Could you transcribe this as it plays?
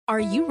Are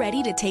you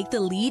ready to take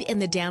the lead in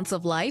the dance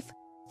of life?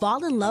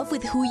 Fall in love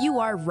with who you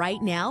are right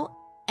now?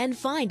 And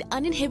find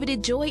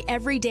uninhibited joy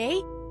every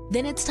day?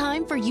 Then it's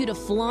time for you to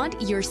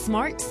flaunt your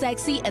smart,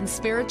 sexy, and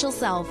spiritual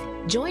self.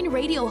 Join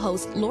radio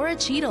host Laura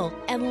Cheadle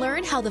and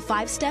learn how the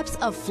 5 steps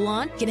of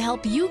flaunt can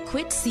help you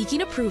quit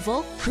seeking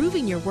approval,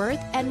 proving your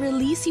worth, and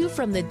release you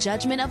from the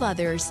judgment of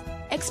others.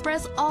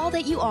 Express all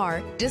that you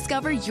are,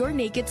 discover your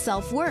naked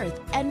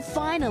self-worth, and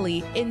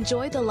finally,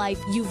 enjoy the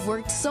life you've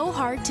worked so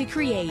hard to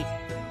create.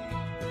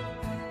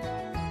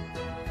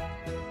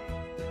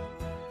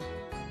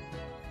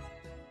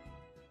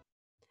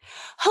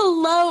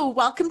 Hello,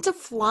 welcome to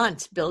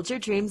Flaunt. Build your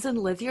dreams and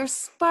live your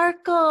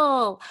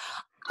sparkle.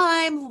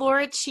 I'm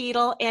Laura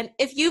Cheadle, and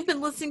if you've been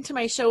listening to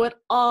my show at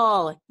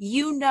all,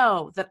 you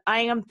know that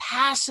I am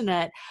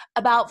passionate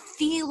about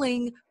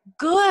feeling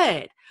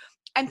good.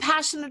 I'm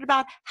passionate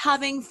about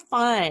having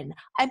fun.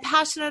 I'm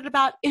passionate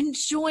about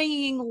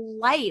enjoying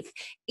life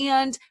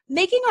and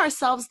making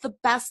ourselves the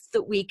best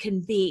that we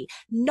can be,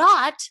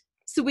 not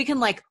so we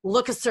can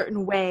look a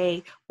certain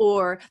way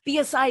or be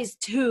a size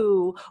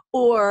 2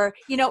 or,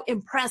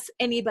 impress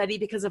anybody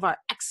because of our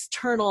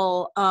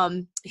external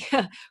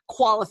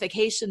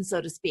qualifications,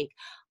 so to speak.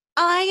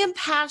 I am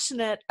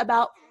passionate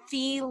about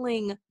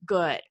feeling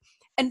good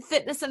and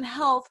fitness and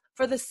health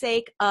for the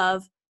sake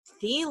of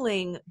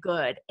feeling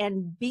good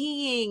and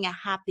being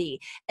happy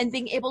and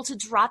being able to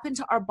drop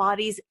into our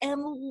bodies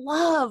and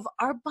love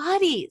our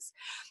bodies.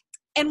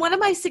 And one of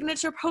my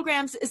signature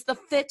programs is the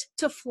Fit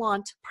to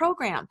Flaunt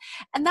program.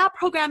 And that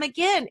program,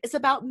 again, is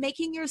about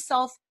making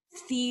yourself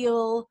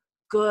feel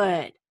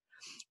good.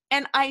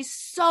 And I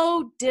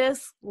so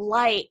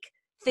dislike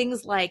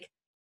things like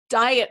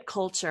diet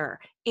culture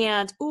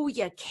and, oh,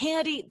 you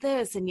can't eat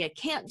this and you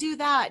can't do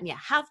that and you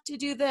have to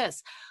do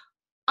this.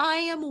 I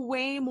am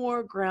way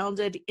more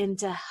grounded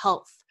into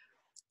health,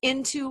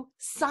 into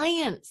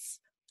science.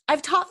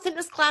 I've taught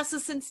fitness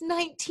classes since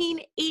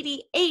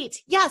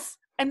 1988. Yes,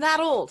 I'm that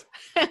old.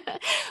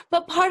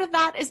 But part of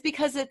that is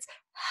because it's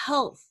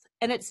health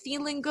and it's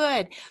feeling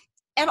good.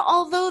 And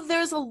although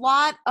there's a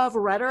lot of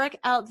rhetoric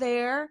out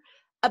there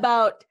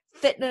about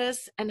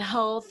fitness and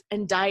health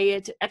and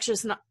diet,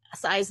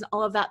 exercise and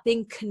all of that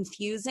being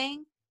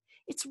confusing,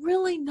 it's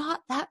really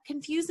not that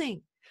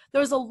confusing.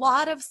 There's a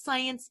lot of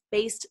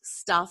science-based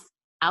stuff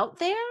out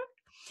there,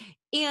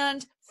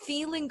 and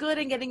feeling good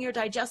and getting your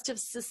digestive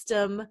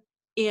system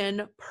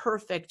in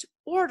perfect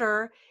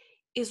order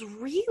is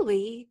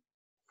really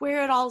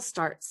where it all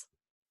starts.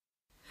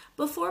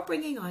 Before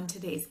bringing on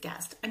today's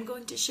guest, I'm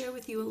going to share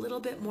with you a little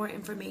bit more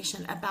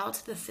information about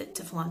the Fit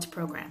to Flaunt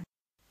program.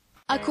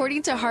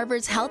 According to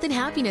Harvard's Health and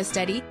Happiness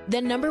Study, the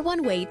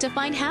 #1 way to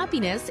find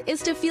happiness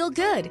is to feel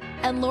good.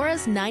 And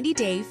Laura's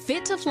 90-day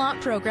Fit to Flaunt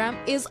program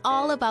is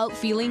all about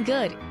feeling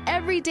good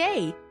every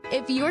day.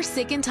 If you're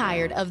sick and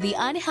tired of the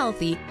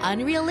unhealthy,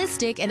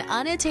 unrealistic, and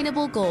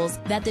unattainable goals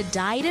that the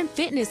diet and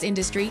fitness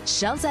industry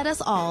shoves at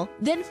us all,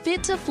 then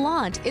Fit to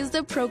Flaunt is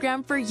the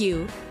program for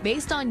you,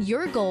 based on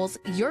your goals,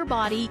 your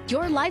body,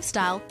 your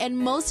lifestyle, and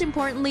most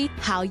importantly,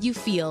 how you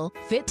feel.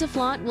 Fit to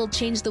Flaunt will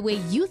change the way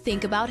you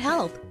think about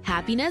health,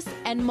 happiness,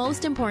 and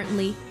most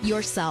importantly,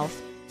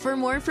 yourself. For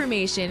more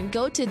information,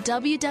 go to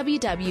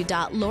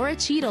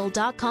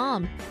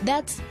www.lauracheadle.com.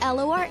 That's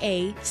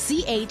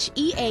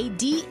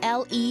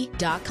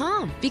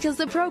LORACHEADLE.com, because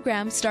the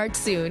program starts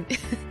soon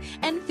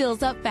and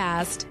fills up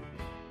fast.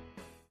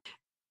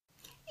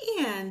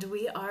 And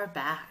we are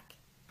back.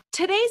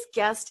 Today's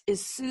guest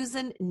is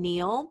Susan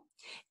Neal,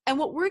 and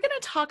what we're going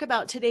to talk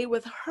about today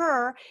with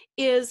her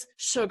is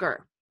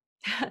sugar,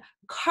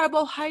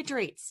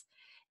 carbohydrates,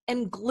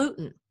 and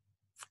gluten,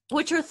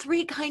 which are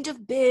 3 kind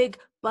of big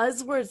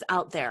buzzwords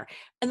out there.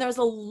 And there's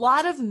a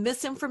lot of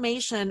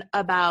misinformation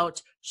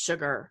about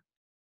sugar,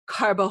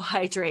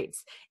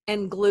 carbohydrates,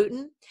 and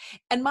gluten.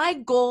 And my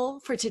goal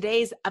for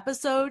today's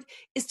episode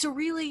is to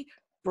really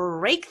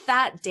break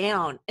that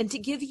down and to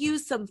give you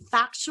some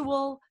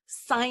factual,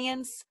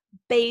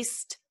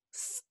 science-based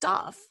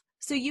stuff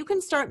so you can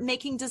start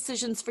making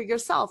decisions for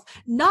yourself,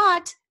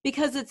 not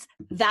because it's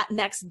that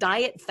next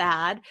diet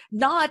fad,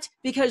 not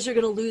because you're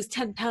going to lose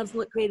 10 pounds and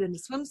look great in a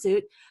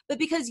swimsuit, but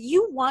because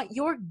you want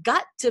your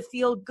gut to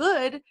feel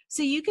good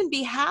so you can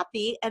be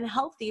happy and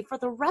healthy for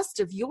the rest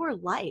of your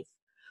life.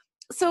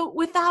 So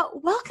with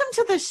that, welcome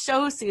to the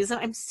show, Susan.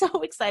 I'm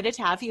so excited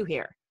to have you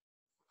here.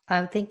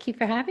 Thank you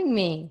for having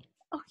me.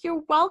 Oh,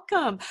 you're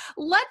welcome.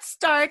 Let's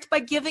start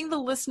by giving the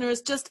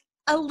listeners just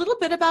a little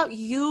bit about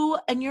you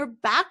and your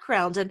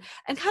background and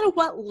kind of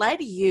what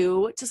led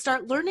you to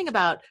start learning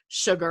about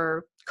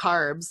sugar,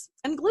 carbs,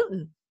 and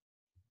gluten.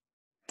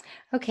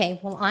 Okay,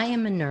 well, I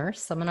am a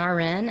nurse. I'm an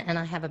RN, and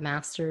I have a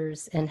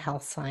master's in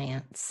health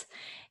science.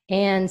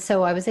 And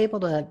so I was able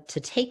to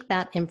take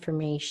that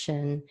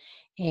information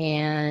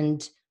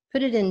and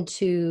put it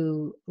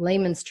into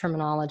layman's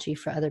terminology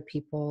for other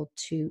people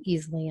to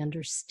easily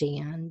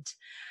understand.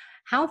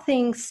 How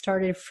things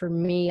started for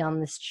me on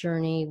this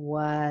journey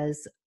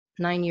was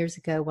 9 years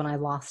ago when I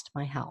lost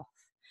my health.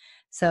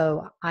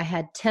 So I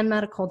had 10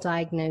 medical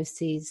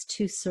diagnoses,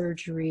 2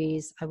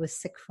 surgeries. I was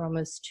sick for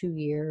almost 2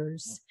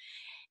 years.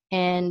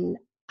 And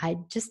I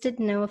just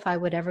didn't know if I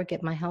would ever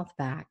get my health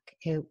back.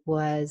 It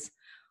was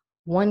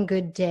one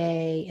good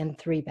day and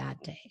 3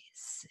 bad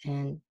days,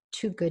 and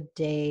 2 good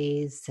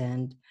days.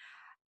 And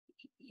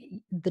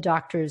the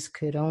doctors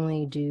could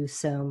only do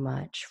so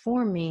much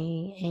for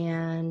me.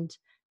 And it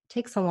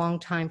takes a long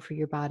time for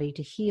your body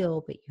to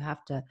heal, but you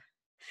have to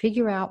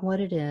figure out what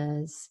it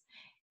is.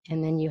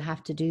 And then you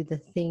have to do the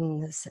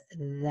things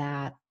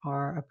that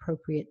are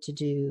appropriate to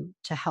do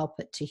to help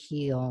it to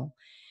heal.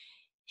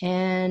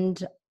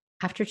 And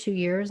after 2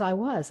 years, I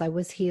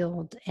was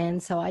healed.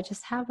 And so I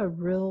just have a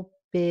real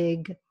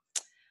big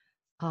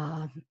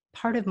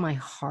part of my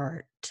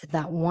heart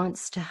that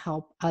wants to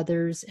help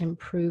others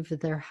improve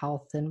their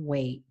health and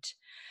weight.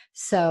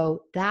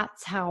 So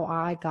that's how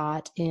I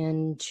got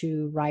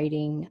into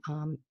writing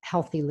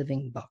healthy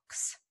living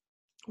books.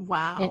 And,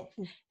 Wow.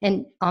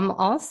 and I've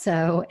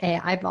also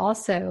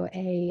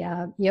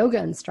a yoga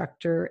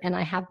instructor, and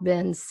I have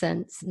been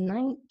since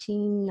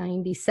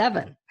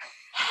 1997.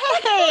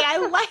 Hey, I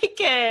like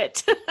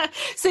it.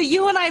 So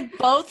you and I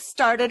both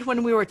started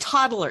when we were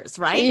toddlers,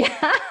 right?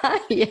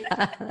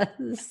 Yeah,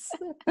 yes.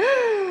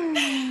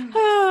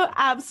 Oh,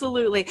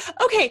 absolutely.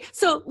 Okay,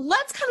 so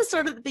let's kind of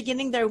start at the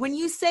beginning there. When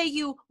you say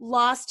you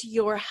lost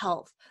your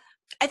health,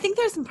 I think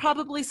there's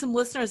probably some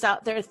listeners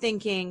out there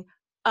thinking,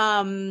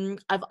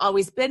 I've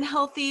always been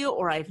healthy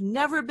or I've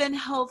never been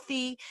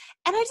healthy.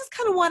 And I just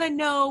kind of want to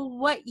know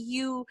what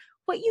you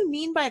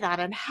mean by that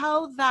and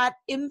how that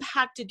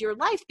impacted your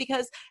life,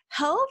 because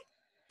health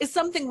is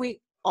something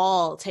we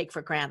all take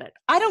for granted.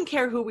 I don't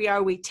care who we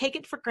are, we take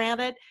it for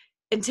granted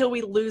until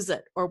we lose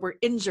it or we're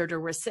injured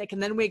or we're sick.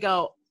 And then we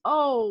go,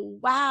 oh,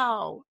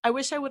 wow, I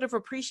wish I would have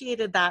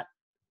appreciated that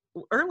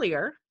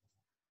earlier.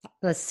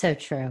 That's so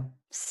true.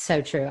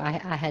 So true. I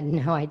had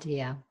no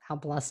idea how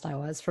blessed I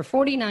was. For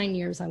 49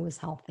 years, I was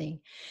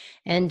healthy.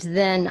 And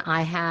then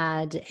I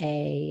had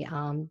a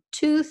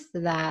tooth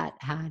that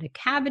had a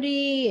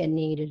cavity and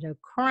needed a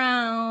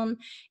crown,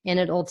 and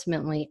it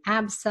ultimately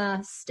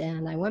abscessed.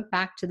 And I went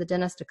back to the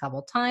dentist a couple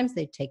of times.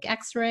 They'd take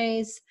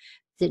x-rays,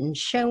 didn't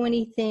show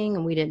anything,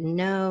 and we didn't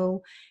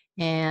know.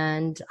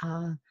 And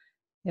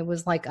it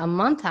was like a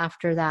month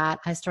after that,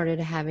 I started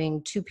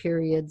having 2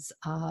 periods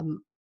a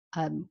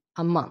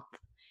month.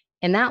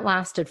 And that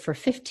lasted for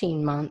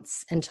 15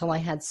 months until I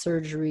had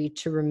surgery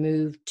to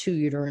remove 2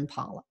 uterine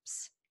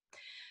polyps.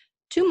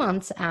 2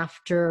 months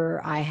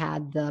after I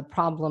had the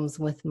problems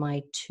with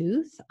my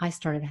tooth, I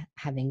started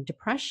having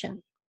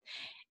depression.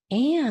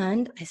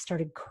 And I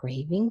started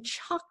craving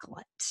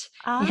chocolate.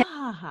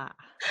 Ah,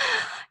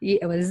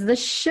 It was the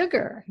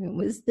sugar. It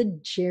was the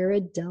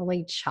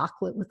Ghirardelli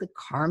chocolate with the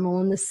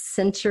caramel in the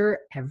center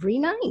every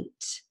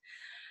night.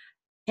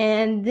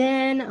 And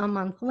then a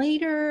month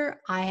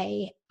later,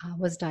 I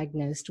was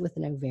diagnosed with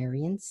an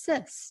ovarian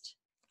cyst.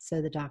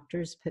 So the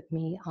doctors put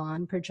me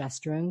on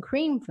progesterone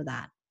cream for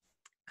that.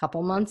 A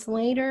couple months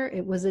later,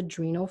 it was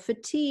adrenal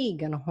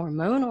fatigue and a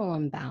hormonal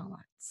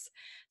imbalance.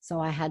 So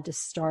I had to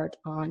start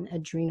on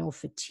adrenal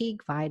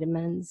fatigue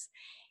vitamins.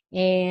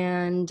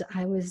 And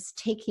I was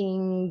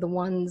taking the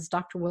ones,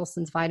 Dr.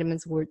 Wilson's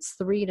vitamins, where it's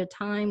 3 at a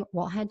time.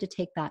 Well, I had to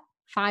take that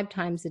 5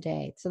 times a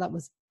day. So that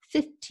was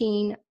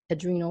 15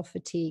 adrenal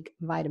fatigue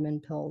vitamin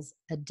pills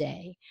a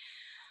day.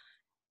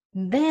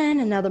 Then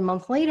another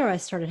month later, I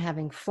started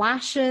having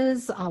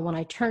flashes. When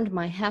I turned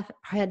my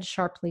head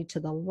sharply to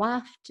the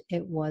left,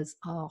 it was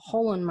a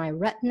hole in my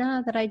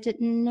retina that I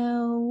didn't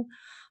know.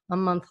 A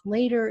month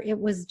later, it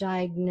was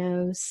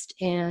diagnosed,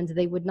 and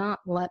they would not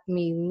let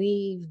me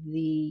leave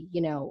the,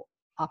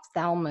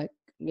 ophthalmic,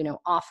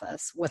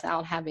 office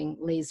without having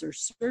laser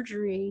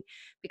surgery,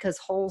 because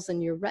holes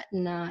in your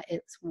retina,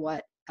 it's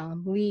what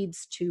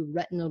leads to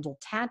retinal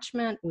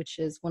detachment, which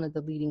is one of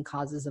the leading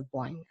causes of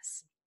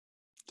blindness.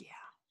 yeah.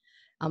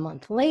 A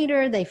month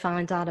later, they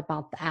found out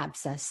about the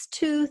abscess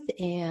tooth,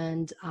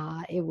 and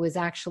it was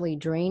actually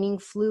draining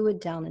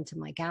fluid down into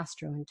my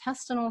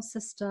gastrointestinal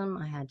system.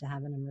 I had to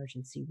have an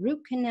emergency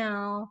root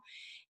canal,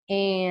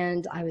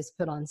 and I was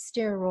put on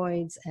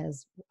steroids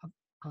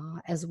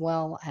as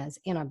well as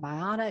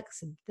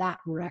antibiotics. That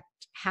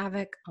wreaked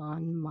havoc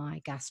on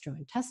my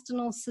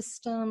gastrointestinal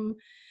system.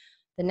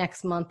 The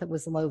next month, it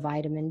was low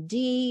vitamin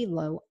D,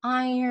 low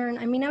iron.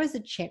 I mean, I was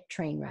a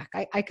train wreck.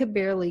 I could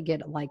barely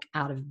get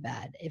out of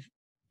bed.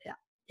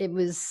 It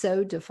was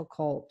so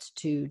difficult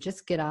to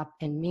just get up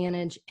and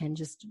manage and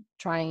just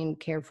try and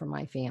care for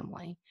my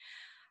family.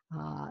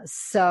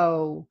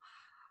 So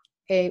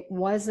it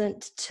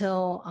wasn't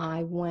till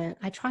I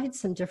tried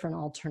some different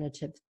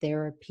alternative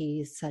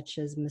therapies, such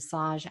as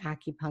massage,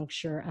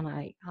 acupuncture, and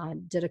I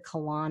did a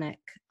colonic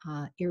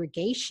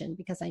irrigation,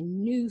 because I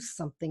knew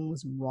something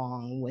was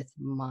wrong with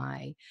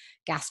my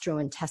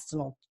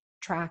gastrointestinal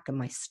tract, and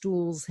my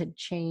stools had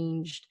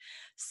changed.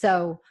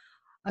 So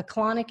a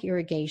colonic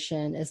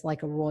irrigation is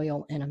like a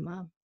royal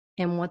enema.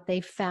 And what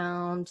they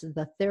found,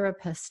 the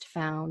therapist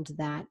found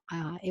that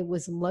it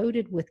was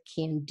loaded with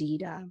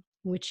candida.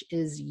 which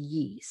is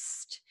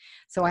yeast.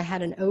 So I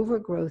had an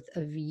overgrowth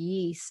of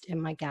yeast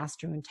in my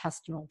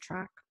gastrointestinal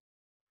tract.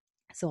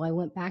 So I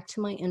went back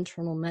to my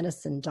internal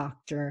medicine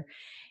doctor,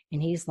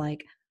 and he's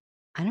like,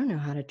 I don't know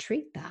how to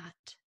treat that.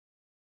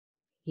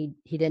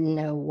 He didn't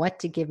know what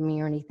to give me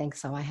or anything.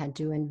 So I had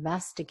to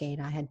investigate.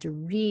 I had to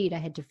read. I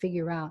had to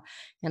figure out.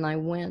 And I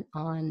went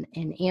on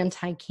an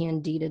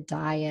anti-candida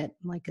diet,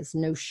 like as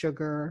no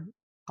sugar,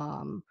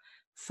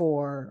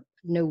 for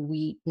no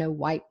wheat, no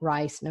white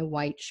rice, no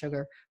white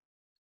sugar,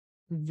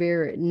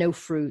 no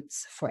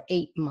fruits for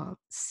 8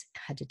 months. I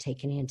had to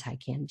take an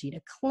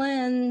anti-candida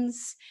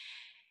cleanse.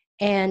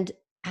 And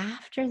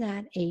after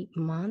that 8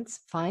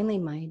 months, finally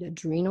my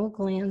adrenal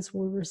glands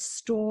were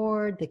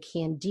restored. The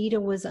candida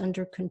was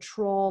under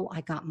control. I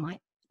got my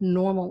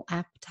normal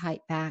appetite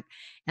back,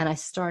 and I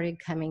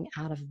started coming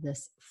out of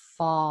this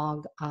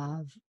fog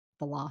of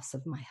the loss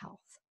of my health.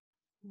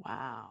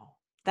 Wow.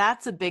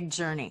 That's a big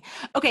journey.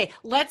 Okay,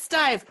 let's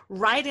dive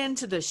right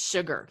into the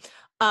sugar.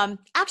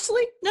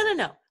 Actually,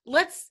 no.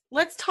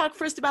 Let's talk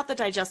first about the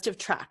digestive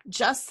tract,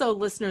 just so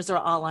listeners are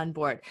all on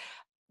board.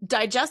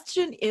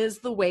 Digestion is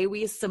the way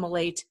we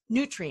assimilate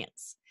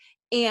nutrients,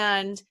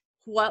 and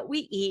what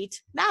we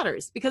eat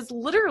matters, because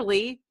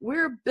literally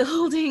we're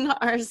building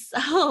our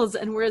cells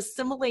and we're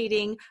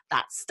assimilating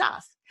that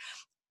stuff.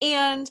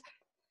 And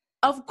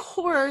of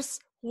course,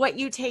 what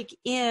you take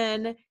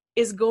in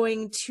is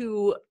going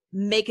to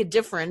make a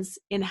difference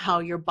in how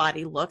your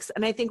body looks.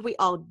 And I think we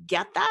all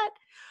get that.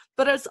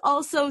 But it's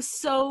also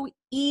so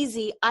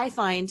easy, I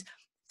find,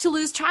 to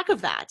lose track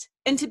of that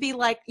and to be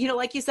like,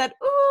 like you said,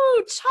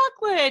 ooh,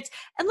 chocolate,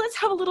 and let's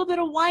have a little bit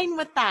of wine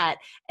with that,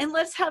 and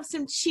let's have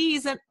some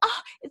cheese, and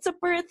it's a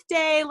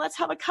birthday, let's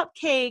have a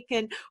cupcake,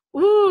 and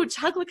ooh,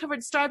 chocolate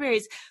covered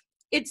strawberries.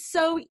 It's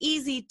so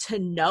easy to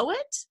know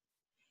it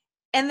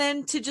and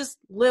then to just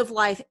live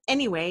life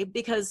anyway,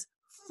 because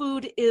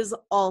food is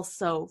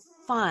also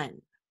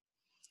fun.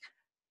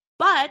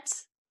 But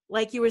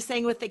like you were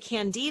saying with the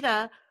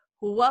candida,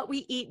 what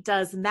we eat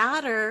does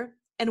matter.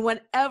 And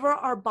whenever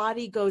our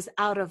body goes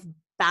out of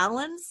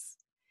balance,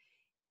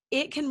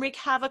 it can wreak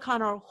havoc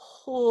on our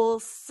whole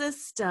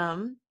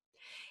system.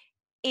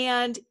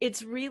 And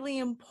it's really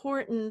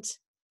important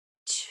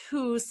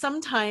to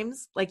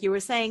sometimes, like you were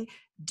saying,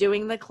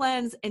 doing the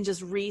cleanse and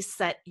just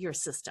reset your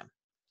system.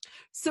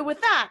 So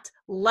with that,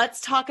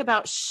 let's talk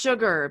about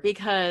sugar,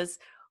 because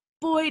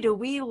boy, do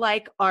we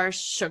like our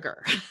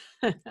sugar.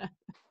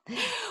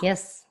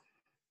 Yes.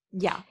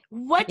 Yeah.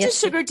 What does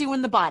sugar do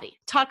in the body?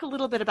 Talk a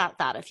little bit about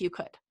that, if you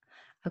could.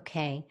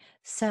 Okay.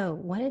 So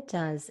what it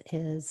does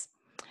is,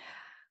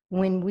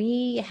 when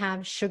we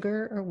have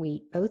sugar or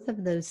wheat, both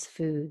of those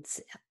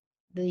foods,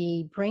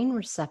 the brain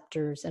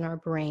receptors in our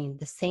brain,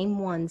 the same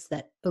ones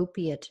that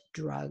opiate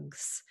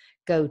drugs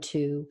go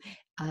to,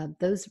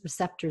 those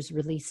receptors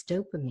release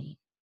dopamine.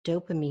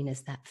 Dopamine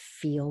is that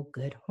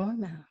feel-good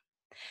hormone.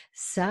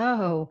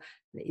 So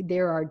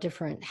there are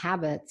different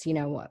habits,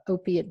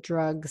 opiate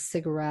drugs,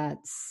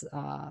 cigarettes,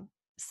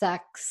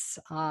 sex,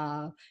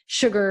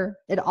 sugar,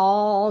 it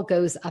all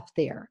goes up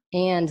there,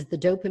 and the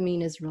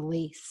dopamine is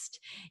released,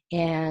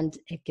 and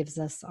it gives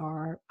us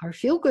our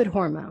feel-good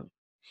hormone.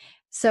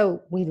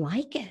 So we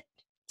like it.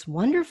 It's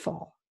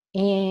wonderful.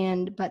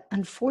 But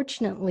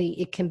unfortunately,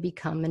 it can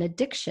become an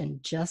addiction,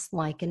 just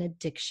like an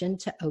addiction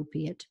to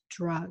opiate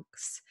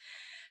drugs.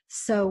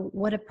 So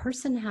what a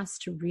person has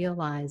to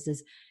realize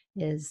is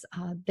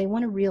they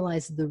want to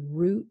realize the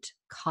root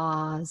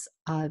cause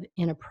of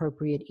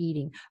inappropriate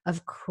eating,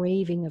 of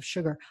craving of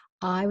sugar.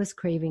 I was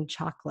craving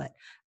chocolate.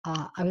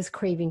 I was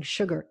craving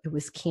sugar. It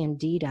was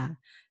candida.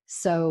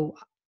 So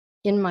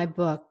in my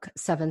book,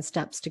 7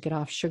 Steps to Get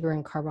Off Sugar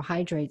and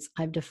Carbohydrates,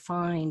 I've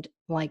defined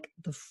like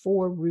the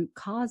 4 root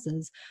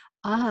causes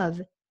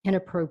of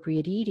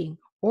inappropriate eating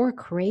or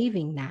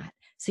craving that.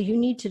 So you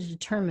need to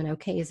determine,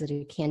 okay, is it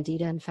a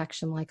candida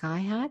infection like I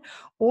had,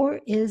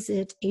 or is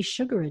it a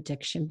sugar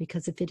addiction?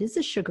 Because if it is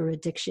a sugar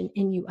addiction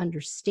and you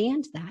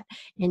understand that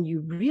and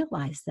you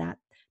realize that,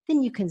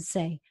 then you can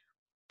say,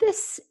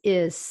 this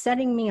is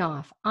setting me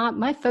off.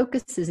 My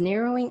focus is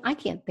narrowing. I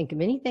can't think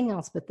of anything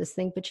else but this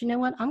thing. But you know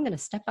what? I'm going to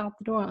step out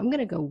the door. I'm going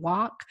to go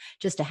walk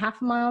just a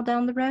half a mile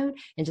down the road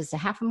and just a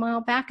half a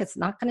mile back. It's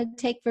not going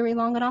to take very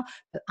long at all,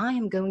 but I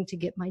am going to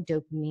get my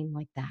dopamine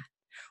like that.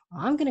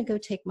 I'm going to go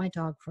take my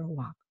dog for a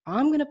walk.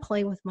 I'm going to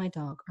play with my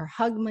dog or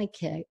hug my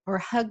kid or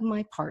hug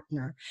my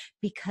partner,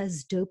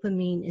 because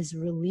dopamine is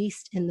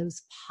released in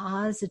those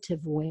positive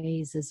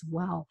ways as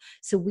well.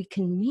 So we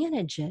can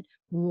manage it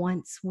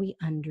once we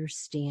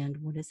understand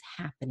what is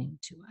happening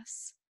to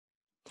us.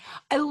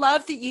 I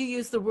love that you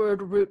use the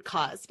word root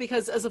cause,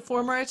 because as a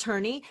former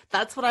attorney,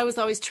 that's what I was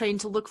always trained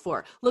to look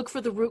for. Look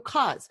for the root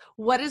cause.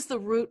 What is the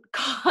root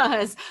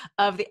cause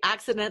of the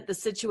accident, the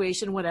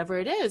situation, whatever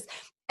it is?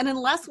 And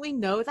unless we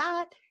know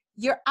that,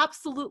 you're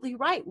absolutely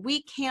right.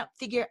 We can't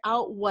figure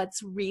out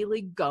what's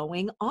really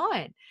going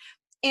on.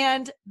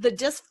 And the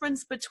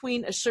difference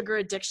between a sugar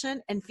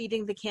addiction and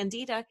feeding the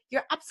candida,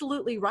 you're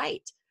absolutely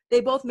right.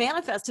 They both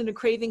manifest in a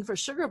craving for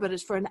sugar, but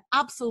it's for an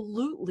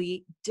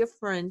absolutely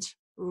different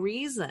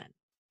reason.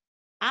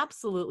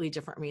 Absolutely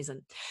different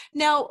reason.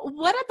 Now,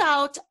 what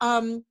about,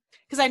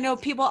 because I know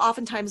people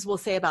oftentimes will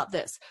say about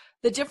this,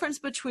 the difference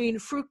between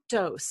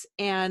fructose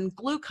and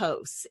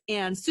glucose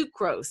and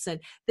sucrose and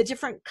the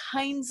different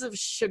kinds of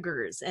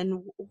sugars,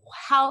 and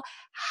how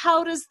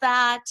how does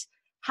that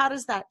how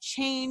does that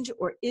change,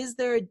 or is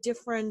there a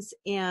difference,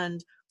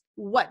 and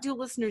what do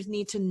listeners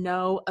need to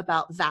know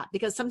about that?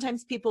 Because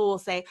sometimes people will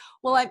say,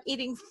 well, I'm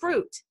eating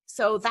fruit,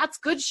 so that's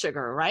good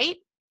sugar, right?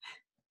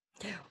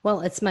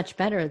 Well, it's much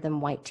better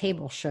than white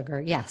table sugar.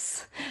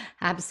 Yes,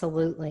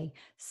 absolutely.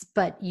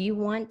 But you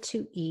want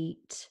to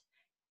eat,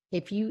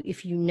 if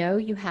you know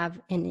you have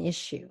an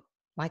issue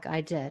like I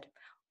did,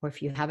 or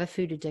if you have a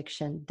food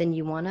addiction, then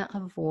you want to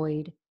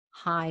avoid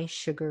high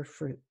sugar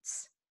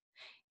fruits.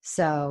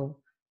 So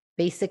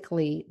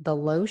basically, the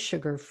low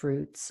sugar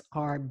fruits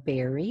are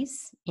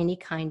berries, any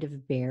kind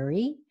of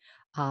berry,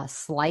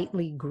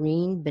 slightly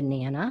green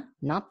banana,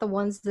 not the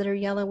ones that are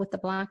yellow with the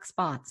black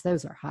spots.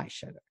 Those are high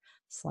sugar.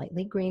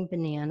 Slightly green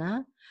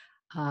banana,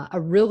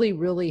 a really,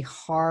 really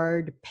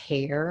hard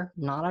pear,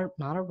 not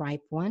a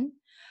ripe one,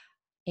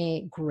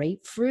 a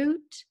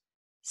grapefruit.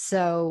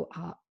 So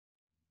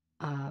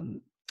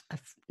um,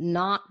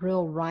 not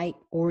real ripe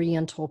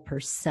oriental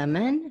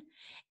persimmon.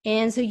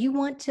 And so you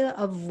want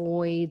to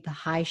avoid the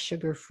high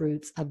sugar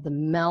fruits of the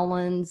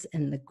melons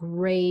and the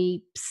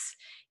grapes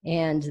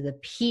and the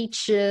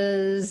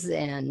peaches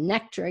and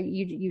nectar.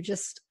 You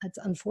just, it's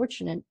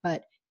unfortunate,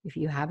 but if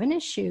you have an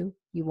issue,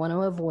 you want to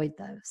avoid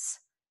those.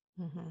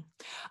 Mm-hmm.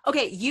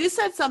 Okay, you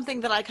said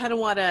something that I kind of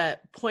want to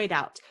point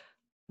out.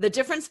 The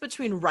difference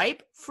between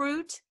ripe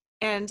fruit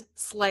and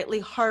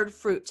slightly hard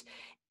fruit,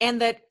 and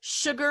that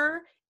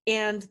sugar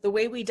and the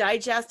way we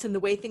digest and the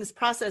way things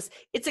process,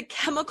 it's a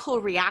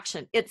chemical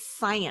reaction. It's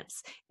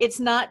science. It's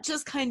not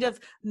just kind of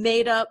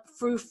made up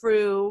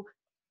frou-frou.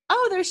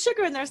 Oh, there's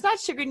sugar and there's not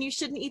sugar and you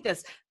shouldn't eat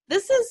this.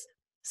 This is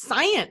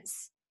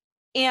science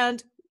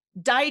and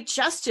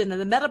digestion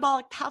and the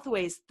metabolic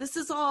pathways. This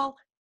is all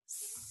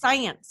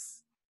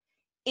science,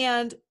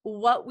 and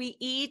what we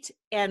eat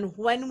and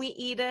when we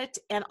eat it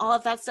and all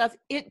of that stuff,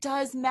 it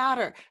does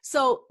matter.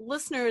 So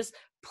listeners,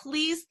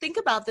 please think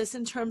about this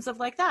in terms of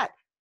like that,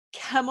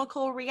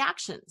 chemical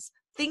reactions,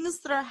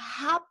 things that are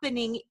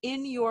happening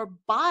in your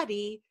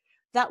body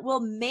that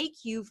will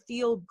make you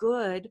feel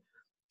good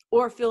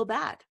or feel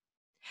bad.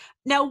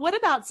 Now, what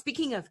about,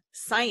 speaking of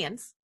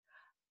science,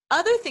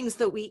 other things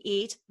that we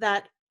eat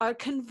that are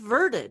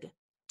converted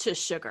to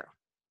sugar?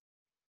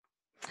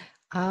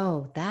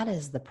 Oh, that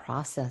is the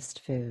processed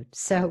food.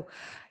 So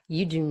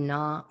you do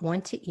not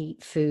want to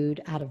eat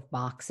food out of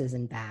boxes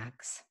and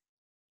bags.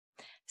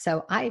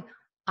 So I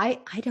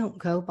don't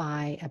go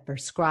by a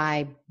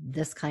prescribed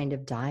this kind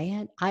of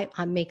diet.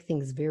 I make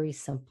things very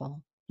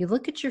simple. You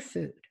look at your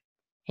food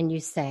and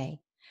you say,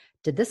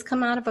 did this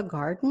come out of a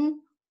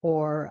garden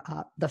or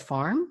the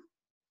farm?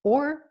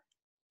 Or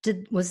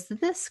was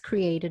this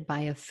created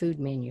by a food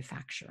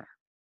manufacturer?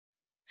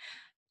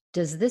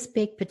 Does this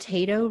baked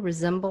potato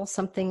resemble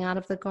something out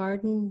of the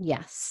garden?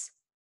 Yes,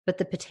 but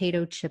the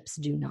potato chips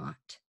do not.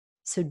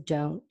 So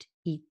don't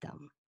eat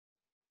them.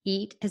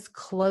 Eat as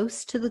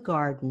close to the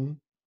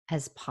garden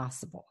as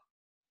possible.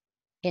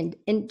 And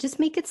just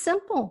make it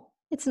simple.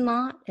 It's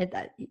not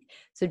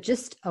so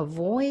just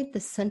avoid the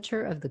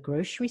center of the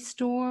grocery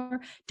store.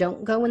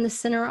 Don't go in the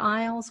center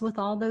aisles with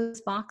all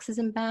those boxes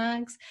and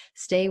bags.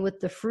 Stay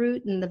with the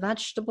fruit and the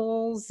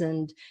vegetables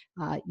and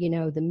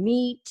the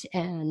meat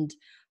and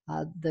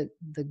the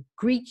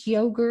Greek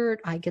yogurt.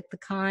 I get the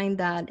kind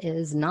that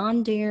is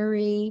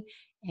non-dairy,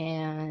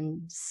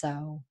 and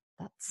so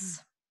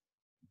that's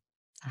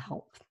a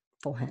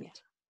helpful hint. Yeah.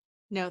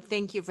 No,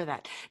 thank you for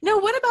that. No,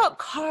 what about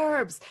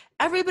carbs?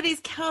 Everybody's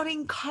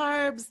counting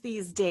carbs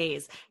these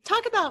days.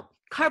 Talk about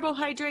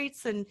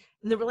carbohydrates and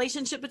the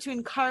relationship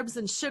between carbs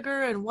and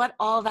sugar and what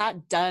all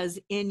that does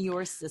in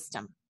your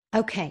system.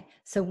 Okay,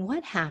 so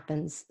what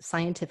happens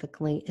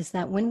scientifically is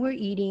that when we're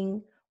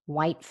eating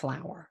white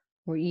flour,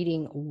 we're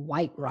eating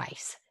white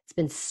rice, it's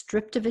been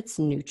stripped of its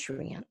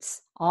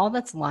nutrients. All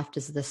that's left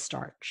is the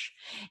starch.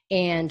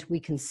 And we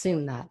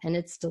consume that, and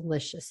it's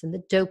delicious, and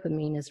the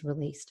dopamine is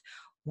released.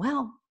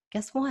 Well,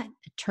 guess what?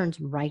 It turns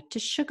right to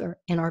sugar,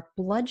 and our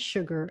blood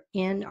sugar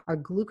and our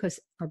glucose,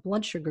 our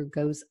blood sugar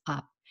goes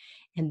up.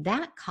 And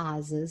that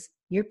causes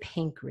your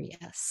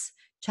pancreas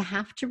to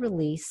have to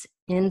release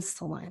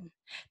insulin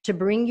to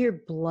bring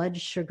your blood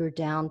sugar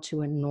down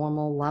to a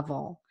normal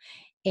level.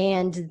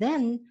 And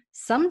then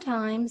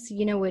sometimes,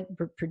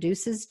 it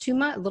produces too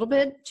much, a little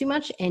bit too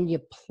much, and you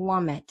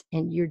plummet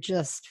and you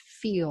just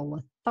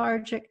feel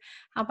lethargic.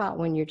 How about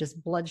when your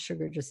just blood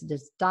sugar just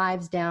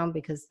dives down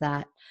because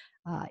that,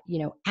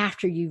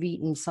 after you've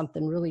eaten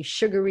something really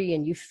sugary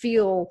and you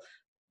feel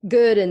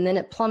good and then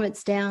it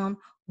plummets down?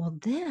 Well,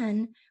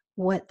 then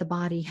what the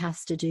body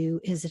has to do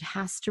is it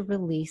has to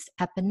release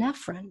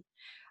epinephrine.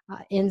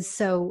 And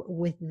so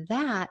with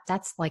that,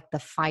 that's like the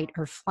fight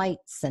or flight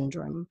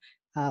syndrome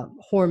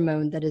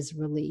hormone that is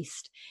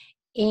released.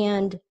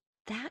 And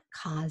that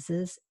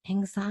causes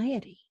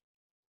anxiety.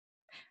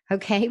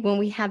 Okay, when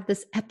we have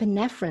this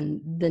epinephrine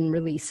then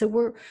released.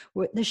 So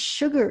the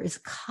sugar is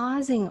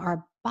causing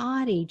our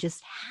body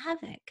just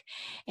havoc.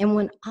 And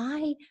when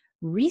I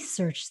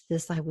researched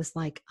this, I was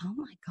like, oh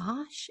my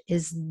gosh,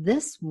 is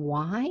this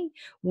why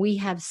we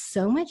have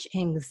so much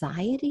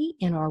anxiety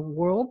in our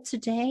world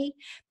today?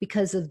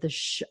 Because of the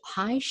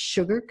high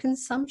sugar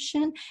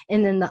consumption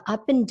and then the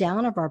up and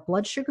down of our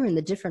blood sugar and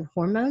the different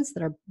hormones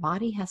that our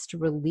body has to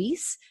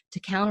release to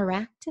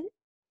counteract it?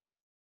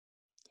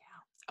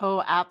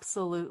 Oh,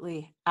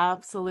 absolutely.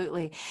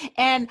 Absolutely.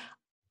 And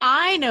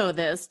I know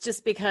this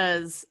just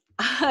because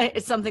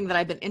it's something that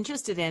I've been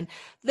interested in.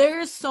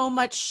 There's so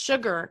much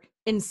sugar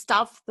in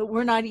stuff that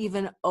we're not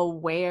even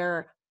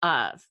aware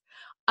of.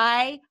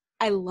 I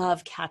I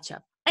love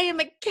ketchup. I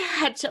am a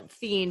ketchup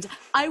fiend.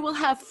 I will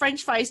have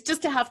French fries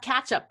just to have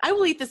ketchup. I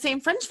will eat the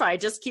same French fry,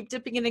 just keep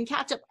dipping it in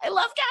ketchup. I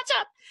love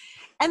ketchup.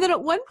 And then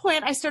at one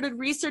point I started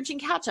researching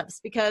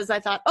ketchups because I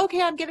thought,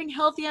 okay, I'm getting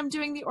healthy, I'm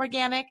doing the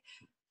organic.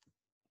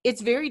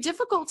 It's very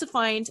difficult to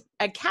find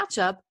a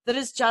ketchup that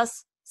is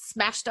just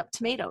smashed up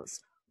tomatoes.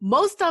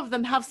 Most of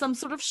them have some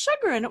sort of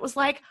sugar, and it was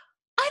like,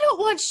 I don't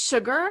want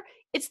sugar.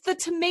 It's the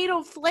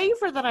tomato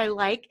flavor that I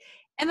like.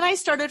 And then I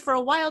started for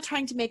a while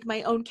trying to make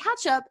my own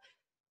ketchup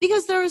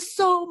because there is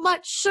so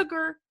much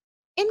sugar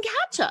in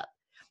ketchup.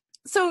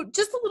 So,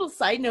 just a little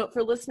side note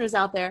for listeners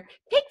out there,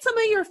 take some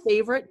of your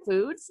favorite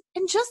foods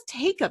and just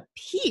take a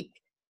peek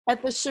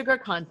at the sugar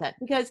content,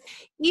 because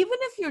even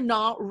if you're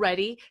not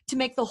ready to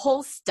make the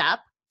whole step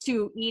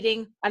to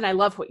eating, and I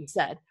love what you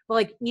said, but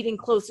like eating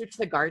closer to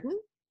the garden,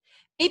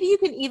 maybe you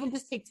can even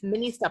just take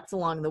mini steps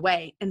along the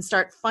way and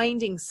start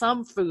finding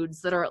some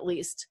foods that are at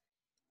least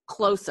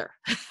closer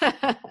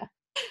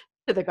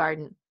to the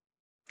garden.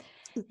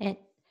 And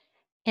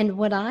And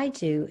what I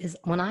do is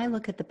when I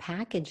look at the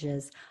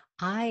packages,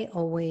 I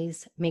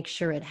always make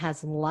sure it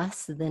has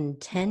less than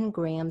 10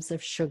 grams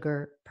of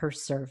sugar per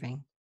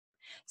serving.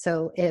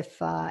 So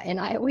and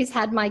I always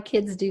had my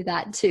kids do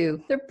that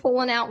too. They're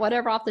pulling out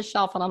whatever off the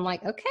shelf, and I'm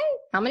like, okay,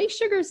 how many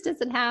sugars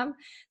does it have?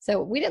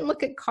 So we didn't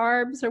look at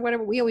carbs or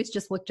whatever. We always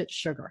just looked at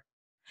sugar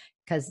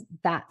because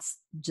that's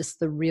just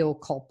the real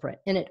culprit.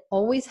 And it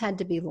always had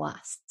to be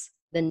less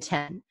than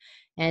 10.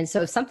 And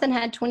so if something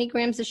had 20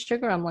 grams of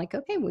sugar, I'm like,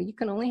 okay, well, you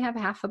can only have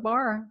half a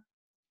bar.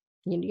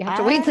 You have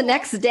to wait the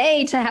next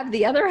day to have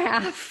the other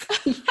half.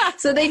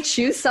 So they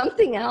choose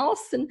something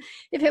else. And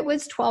if it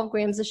was 12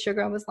 grams of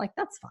sugar, I was like,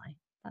 that's fine.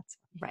 That's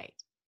fine. Right.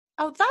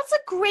 Oh, that's a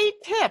great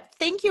tip.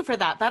 Thank you for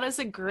that. That is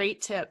a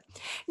great tip.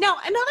 Now,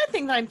 another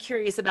thing that I'm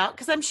curious about,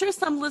 because I'm sure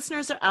some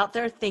listeners are out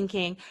there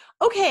thinking,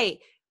 okay,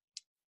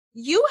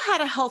 you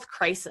had a health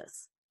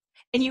crisis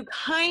and you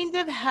kind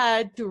of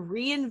had to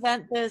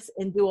reinvent this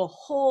and do a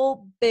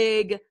whole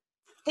big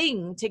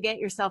thing to get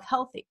yourself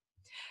healthy.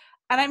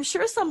 And I'm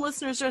sure some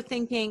listeners are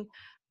thinking,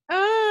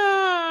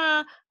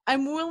 I'm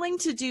willing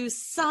to do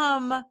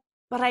some,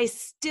 but I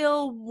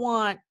still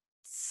want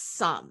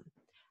some.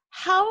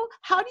 How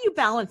do you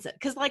balance it?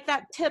 Because like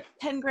that tip,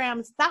 10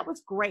 grams, that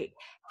was great.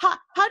 How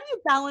do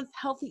you balance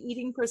healthy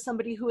eating for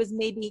somebody who has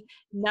maybe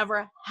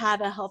never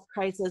had a health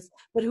crisis,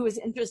 but who is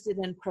interested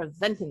in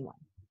preventing one?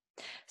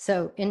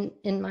 So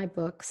in my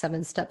book,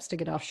 7 Steps to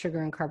Get Off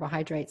Sugar and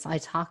Carbohydrates, I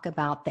talk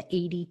about the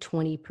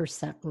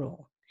 80-20%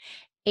 rule.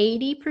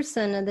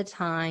 80% of the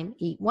time,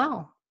 eat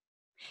well.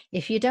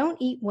 If you don't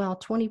eat well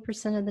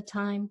 20% of the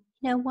time,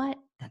 you know what?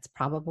 That's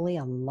probably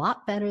a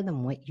lot better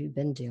than what you've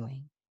been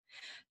doing.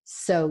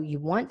 So you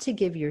want to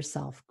give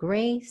yourself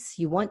grace.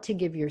 You want to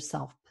give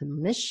yourself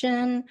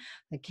permission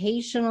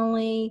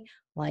occasionally,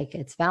 like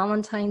it's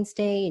Valentine's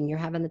Day and you're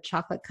having the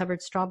chocolate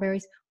covered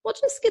strawberries. Well,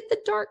 just get the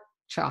dark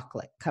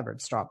chocolate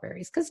covered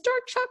strawberries because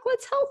dark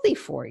chocolate's healthy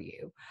for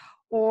you.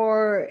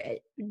 Or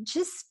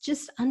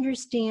just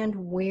understand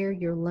where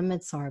your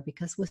limits are,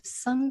 because with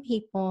some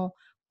people,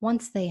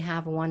 once they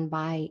have one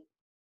bite,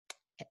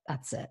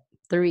 that's it.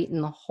 They're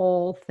eating the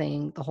whole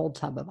thing, the whole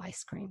tub of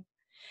ice cream.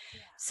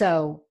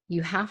 So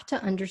you have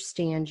to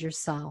understand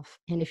yourself.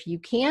 And if you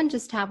can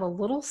just have a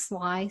little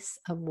slice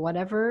of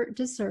whatever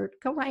dessert,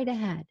 go right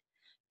ahead.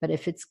 But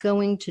if it's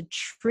going to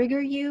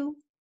trigger you,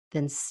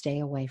 then stay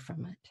away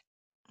from it.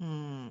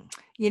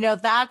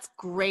 That's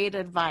great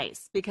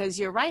advice, because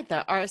you're right.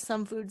 There are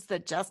some foods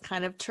that just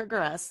kind of trigger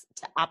us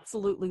to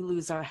absolutely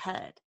lose our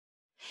head.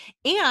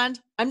 And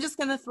I'm just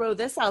going to throw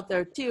this out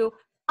there too: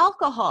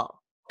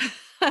 alcohol,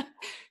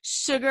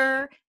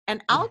 sugar,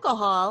 and Yeah.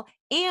 alcohol.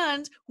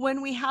 And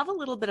when we have a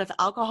little bit of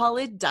alcohol,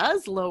 it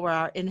does lower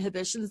our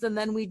inhibitions. And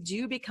then we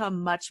do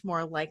become much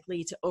more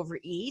likely to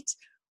overeat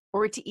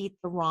or to eat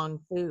the wrong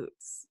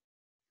foods.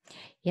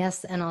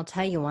 Yes, and I'll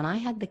tell you, when I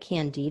had the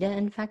candida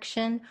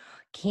infection,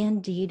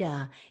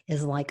 candida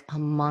is like a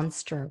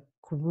monster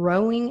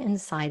growing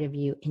inside of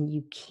you and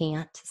you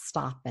can't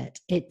stop it.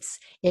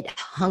 It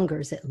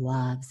hungers, it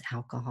loves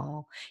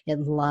alcohol, it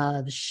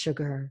loves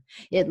sugar,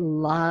 it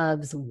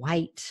loves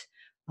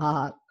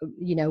uh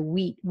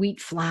wheat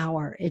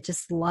flour. It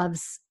just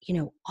loves,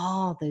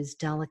 all those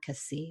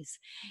delicacies.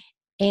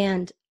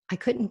 And I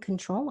couldn't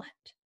control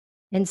it.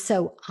 And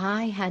so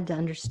I had to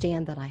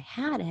understand that I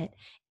had it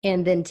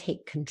and then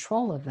take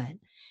control of it.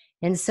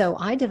 And so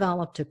I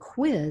developed a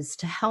quiz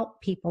to help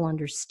people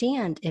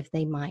understand if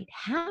they might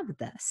have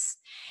this.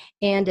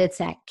 And it's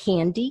at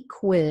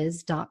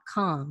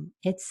candiquiz.com.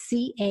 It's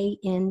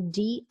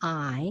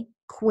CANDI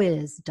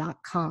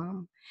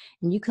quiz.com.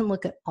 And you can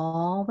look at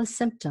all the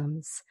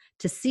symptoms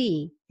to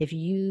see if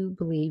you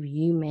believe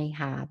you may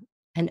have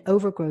an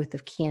overgrowth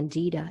of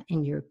candida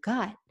in your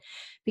gut.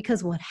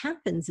 Because what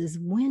happens is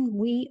when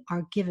we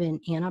are given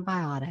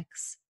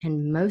antibiotics,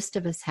 and most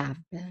of us have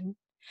been,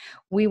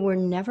 we were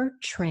never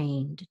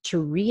trained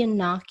to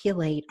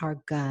re-inoculate our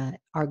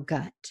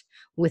gut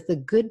with the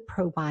good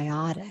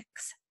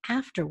probiotics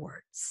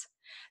afterwards.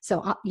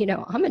 So,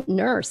 I'm a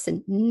nurse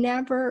and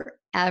never,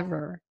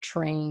 ever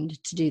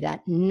trained to do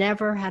that.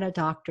 Never had a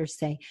doctor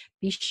say,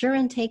 be sure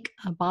and take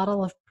a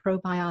bottle of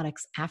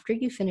probiotics after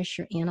you finish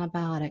your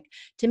antibiotic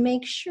to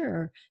make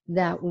sure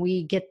that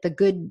we get the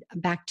good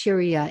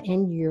bacteria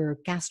in your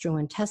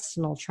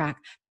gastrointestinal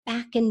tract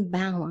back in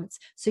balance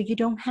so you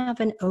don't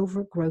have an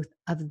overgrowth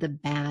of the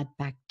bad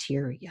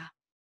bacteria.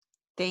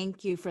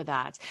 Thank you for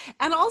that.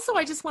 And also,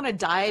 I just want to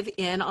dive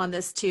in on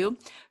this too.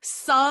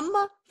 Some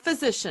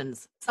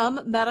physicians,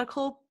 some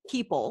medical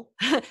people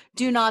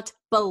do not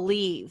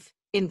believe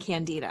in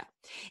candida.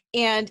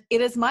 And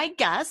it is my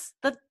guess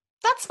that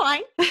that's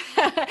fine.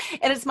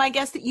 And it's my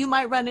guess that you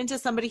might run into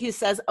somebody who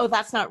says, oh,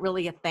 that's not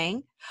really a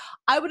thing.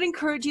 I would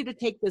encourage you to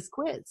take this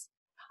quiz.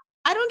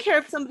 I don't care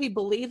if somebody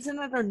believes in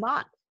it or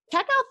not.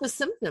 Check out the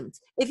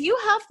symptoms. If you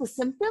have the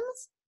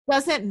symptoms,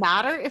 doesn't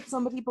matter if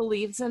somebody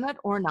believes in it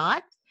or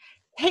not.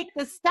 Take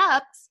the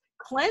steps,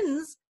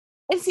 cleanse,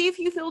 and see if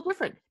you feel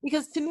different.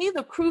 Because to me,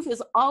 the proof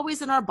is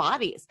always in our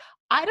bodies.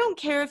 I don't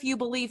care if you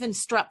believe in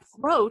strep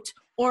throat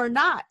or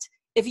not.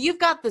 If you've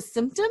got the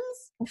symptoms,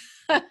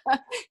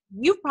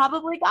 you've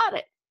probably got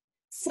it.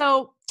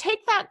 So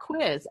take that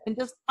quiz and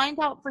just find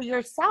out for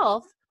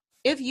yourself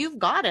if you've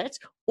got it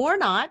or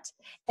not,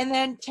 and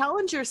then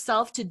challenge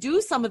yourself to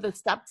do some of the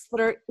steps that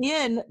are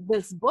in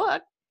this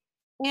book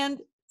and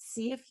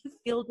see if you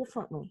feel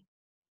differently.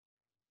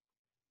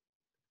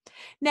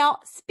 Now,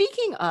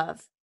 speaking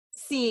of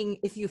seeing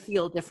if you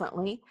feel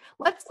differently,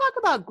 let's talk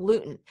about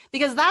gluten,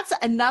 because that's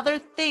another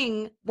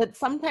thing that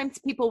sometimes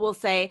people will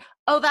say,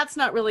 oh, that's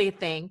not really a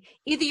thing.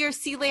 Either you're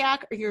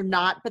celiac or you're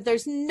not, but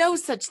there's no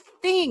such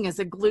thing as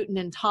a gluten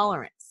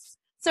intolerance.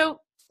 So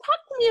talk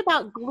to me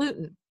about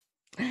gluten.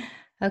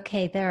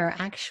 Okay, there are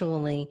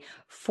actually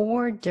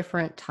 4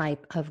 different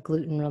types of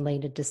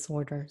gluten-related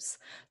disorders.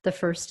 The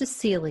first is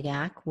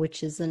celiac,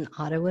 which is an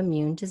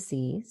autoimmune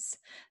disease.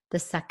 The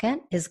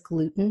second is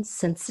gluten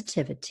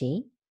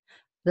sensitivity.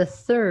 The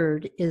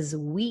third is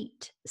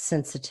wheat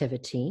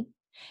sensitivity.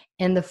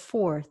 And the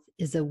fourth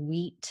is a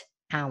wheat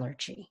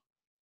allergy.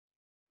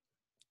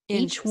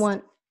 Each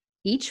one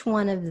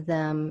of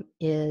them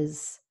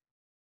is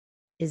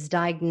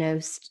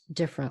diagnosed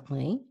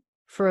differently.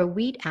 For a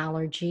wheat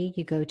allergy,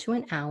 you go to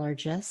an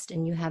allergist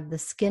and you have the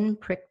skin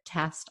prick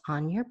test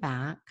on your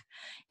back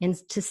and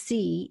to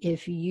see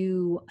if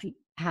you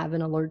have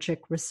an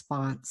allergic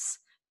response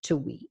to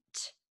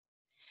wheat.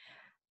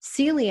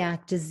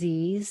 Celiac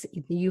disease,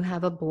 you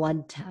have a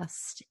blood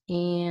test,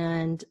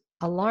 and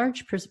a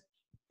large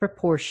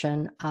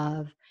proportion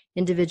of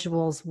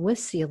individuals with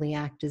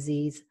celiac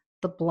disease,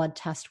 the blood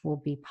test will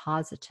be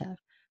positive,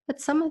 but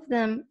some of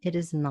them it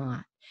is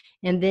not.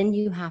 And then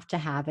you have to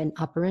have an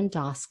upper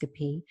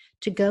endoscopy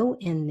to go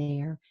in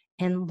there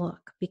and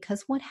look,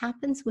 because what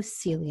happens with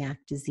celiac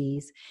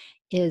disease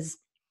is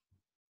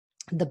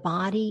the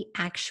body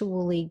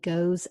actually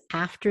goes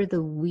after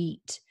the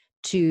wheat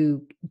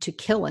to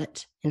kill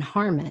it and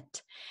harm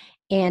it.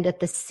 And at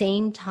the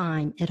same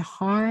time, it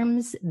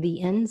harms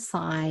the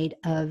inside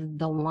of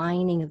the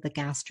lining of the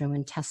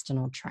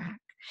gastrointestinal tract.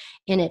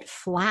 And it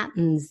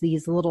flattens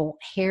these little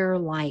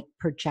hair-like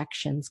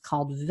projections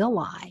called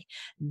villi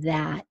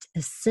that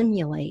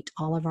assimilate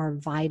all of our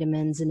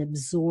vitamins and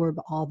absorb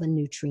all the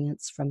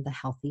nutrients from the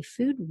healthy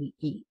food we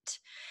eat.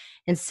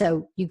 And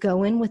so you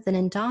go in with an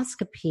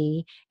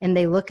endoscopy and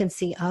they look and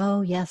see,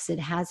 oh, yes, it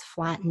has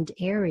flattened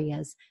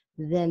areas.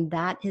 Then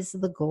that is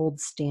the gold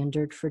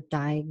standard for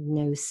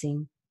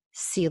diagnosing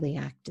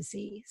celiac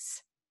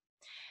disease.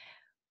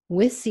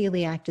 With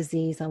celiac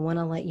disease, I want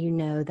to let you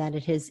know that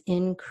it has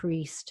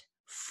increased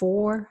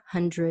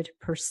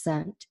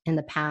 400% in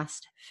the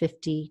past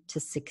 50 to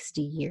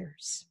 60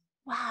 years.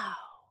 Wow.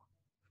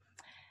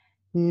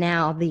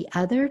 Now, the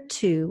other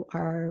 2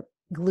 are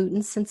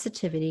gluten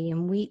sensitivity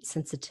and wheat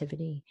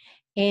sensitivity.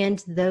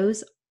 And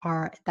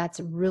that's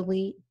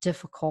really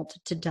difficult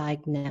to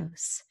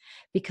diagnose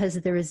because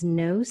there is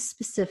no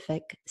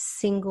specific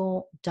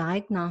single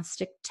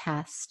diagnostic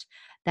test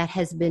that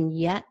has been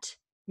yet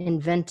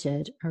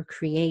invented or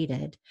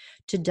created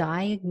to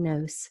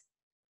diagnose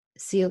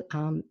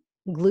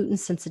gluten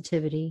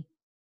sensitivity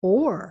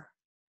or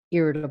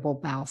irritable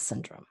bowel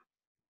syndrome.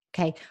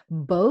 Okay,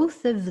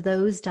 both of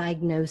those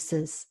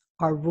diagnoses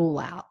are rule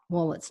out.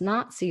 Well, it's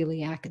not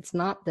celiac, it's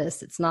not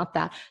this, it's not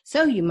that.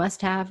 So you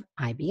must have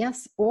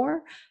IBS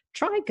or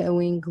try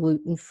going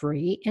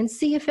gluten-free and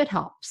see if it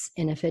helps.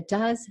 And if it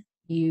does,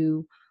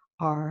 you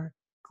are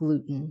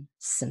gluten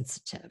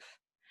sensitive.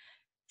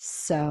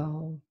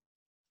 So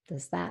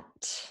does that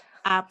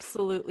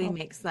Absolutely help?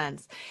 makes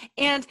sense.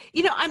 And,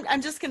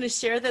 I'm just going to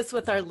share this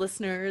with our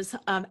listeners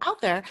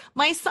out there.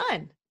 My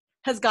son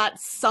has got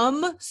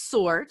some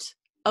sort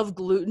of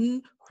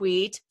gluten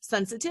wheat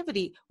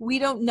sensitivity. We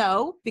don't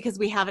know because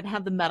we haven't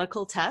had the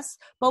medical tests,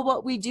 but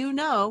what we do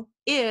know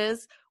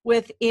is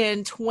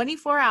within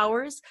 24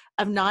 hours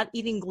of not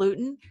eating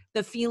gluten,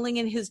 the feeling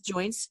in his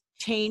joints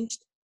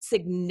changed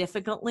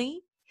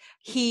significantly.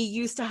 He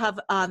used to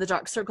have the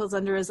dark circles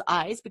under his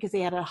eyes because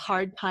he had a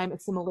hard time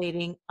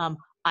assimilating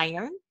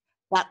iron.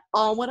 That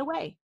all went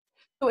away.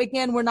 So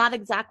again, we're not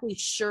exactly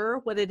sure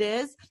what it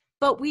is,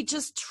 but we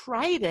just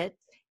tried it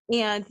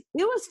and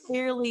it was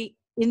fairly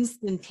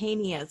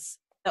instantaneous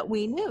that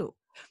we knew.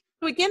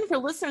 So again, for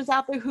listeners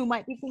out there who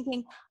might be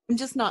thinking, I'm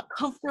just not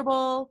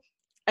comfortable,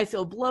 I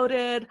feel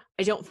bloated,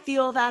 I don't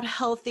feel that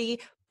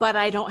healthy, but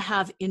I don't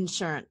have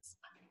insurance.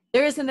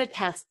 There isn't a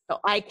test, so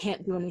I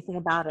can't do anything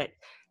about it.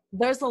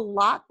 There's a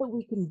lot that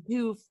we can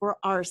do for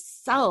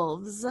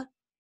ourselves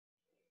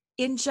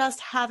in just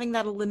having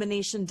that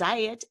elimination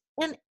diet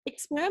and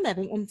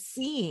experimenting and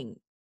seeing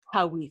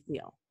how we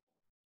feel.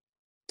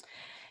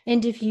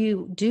 And if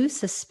you do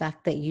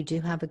suspect that you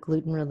do have a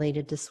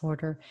gluten-related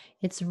disorder,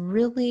 it's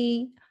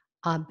really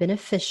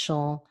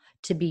beneficial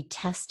to be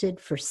tested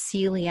for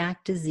celiac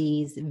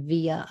disease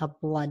via a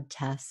blood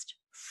test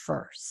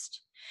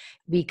first.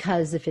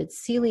 Because if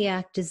it's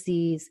celiac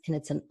disease and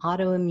it's an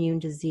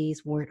autoimmune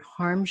disease where it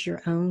harms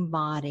your own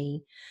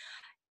body,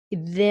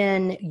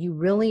 then you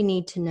really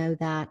need to know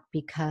that,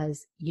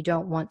 because you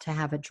don't want to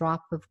have a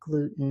drop of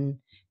gluten,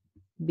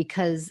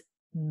 because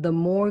the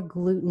more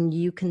gluten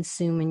you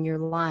consume in your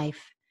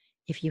life,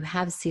 if you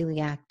have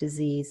celiac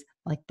disease,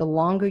 like the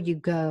longer you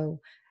go,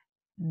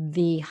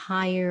 the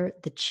higher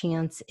the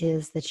chance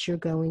is that you're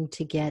going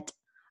to get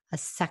a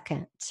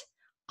second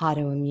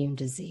autoimmune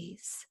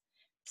disease.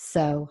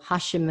 So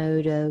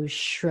Hashimoto's,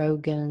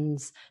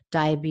 Sjogren's,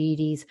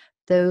 diabetes,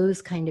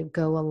 those kind of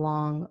go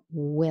along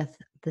with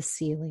the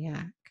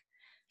celiac.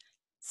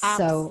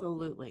 So,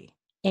 Absolutely.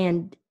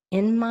 and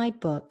in my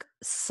book,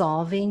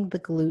 Solving the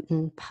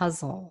Gluten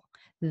Puzzle,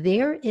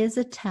 there is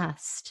a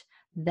test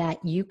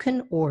that you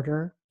can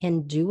order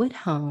and do at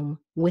home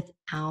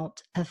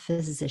without a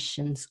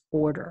physician's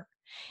order.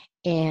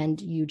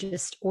 And you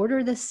just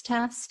order this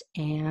test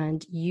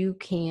and you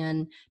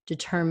can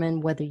determine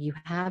whether you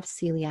have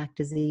celiac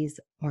disease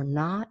or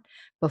not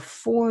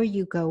before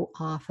you go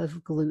off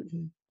of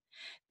gluten.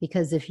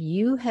 Because if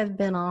you have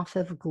been off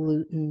of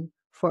gluten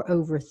for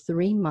over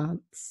 3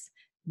 months,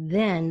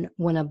 then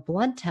when a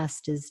blood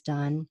test is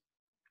done,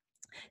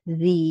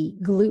 the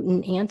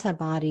gluten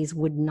antibodies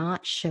would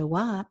not show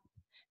up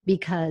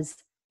because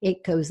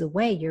it goes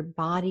away. Your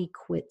body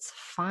quits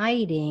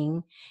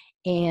fighting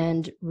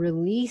and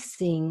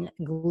releasing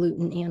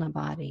gluten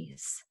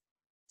antibodies.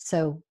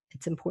 So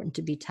it's important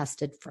to be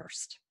tested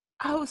first.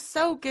 Oh,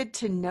 so good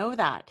to know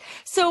that.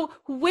 So,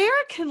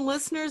 where can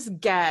listeners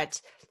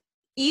get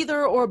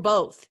either or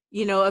both,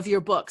 of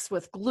your books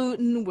with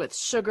gluten, with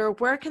sugar?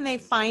 Where can they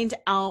find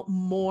out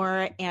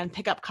more and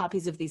pick up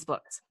copies of these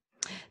books?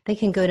 They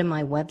can go to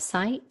my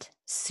website,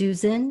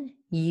 Susan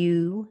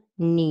U.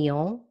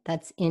 Neal,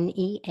 that's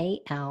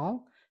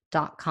NEAL.com.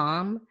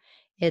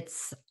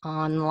 It's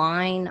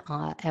online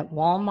at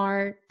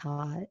Walmart,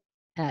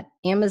 at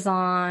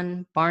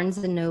Amazon, Barnes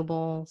and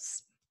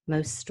Nobles,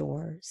 most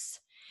stores.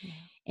 Yeah.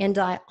 And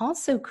I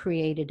also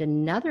created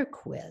another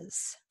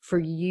quiz for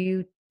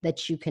you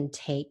that you can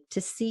take to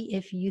see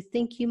if you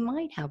think you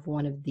might have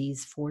one of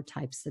these 4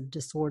 types of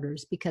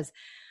disorders. Because,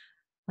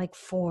 like,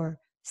 for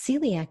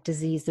celiac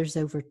disease, there's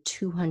over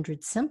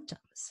 200 symptoms.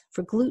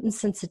 For gluten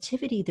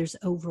sensitivity, there's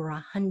over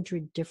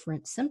 100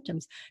 different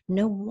symptoms.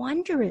 No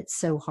wonder it's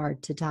so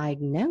hard to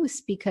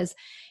diagnose, because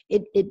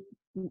it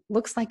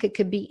looks like it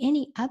could be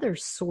any other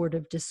sort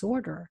of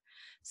disorder.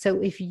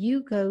 So if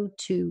you go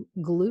to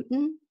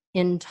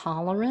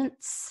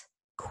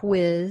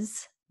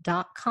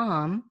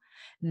glutenintolerancequiz.com,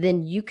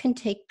 then you can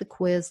take the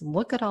quiz,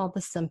 look at all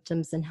the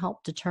symptoms, and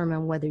help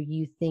determine whether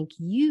you think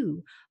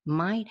you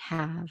might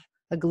have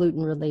a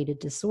gluten-related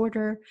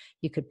disorder.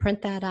 You could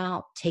print that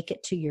out, take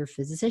it to your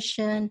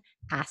physician,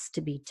 ask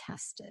to be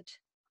tested.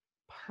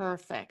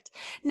 Perfect.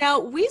 Now,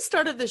 we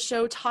started the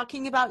show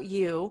talking about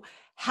you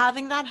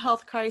having that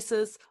health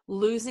crisis,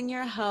 losing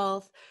your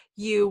health.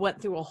 You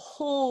went through a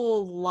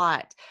whole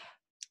lot.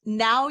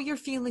 Now you're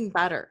feeling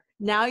better.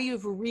 Now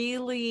you've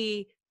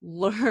really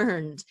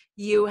learned,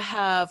 you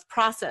have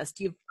processed,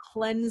 you've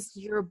cleansed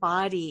your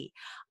body.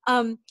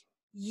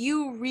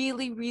 You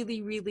really,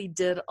 really, really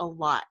did a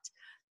lot.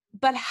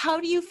 But how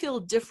do you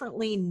feel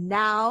differently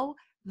now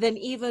than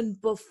even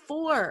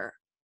before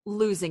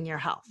losing your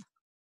health?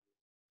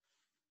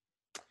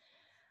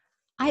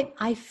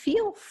 I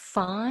feel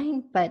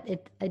fine, but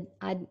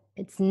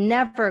it's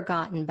never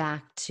gotten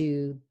back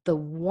to the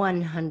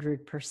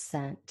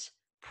 100%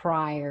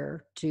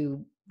 prior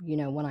to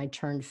when I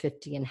turned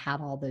 50 and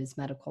had all those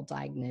medical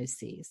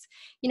diagnoses.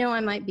 I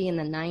might be in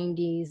the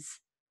 90s,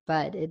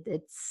 but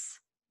it's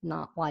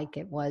not like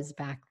it was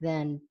back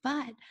then.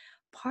 But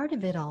part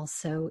of it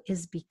also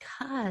is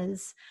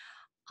because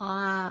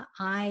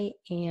I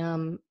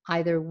am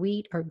either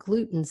wheat or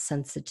gluten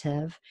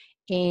sensitive,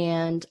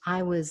 and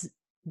I was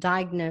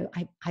diagnosed.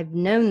 I've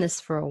known this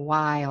for a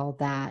while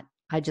that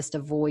I just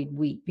avoid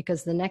wheat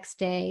because the next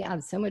day I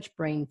have so much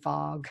brain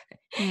fog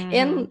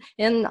Mm-hmm.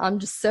 and I'm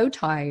just so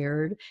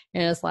tired.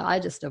 And it's like I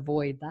just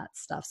avoid that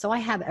stuff. So I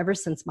have ever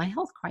since my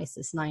health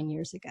crisis 9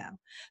 years ago.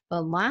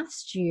 But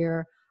last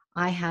year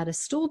I had a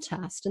stool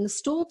test, and the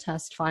stool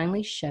test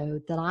finally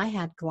showed that I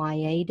had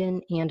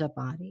gliadin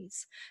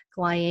antibodies.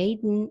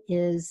 Gliadin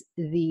is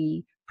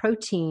the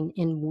protein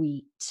in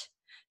wheat.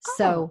 Oh,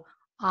 So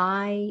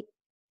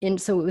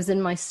so it was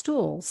in my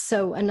stool.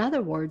 So in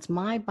other words,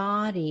 my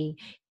body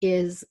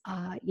is,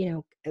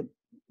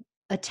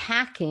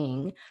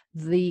 attacking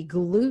the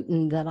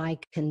gluten that I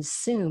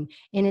consume.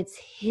 And it's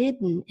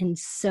hidden in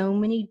so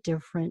many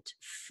different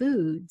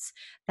foods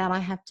that I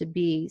have to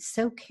be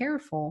so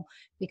careful,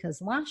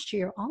 because last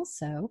year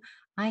also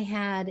I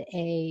had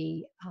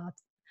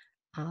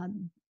uh,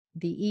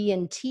 the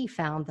ENT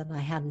found that I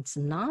had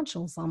some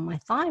nodules on my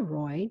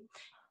thyroid,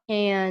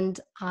 and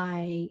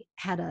I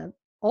had a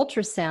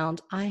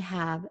ultrasound. I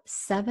have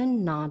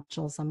 7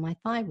 nodules on my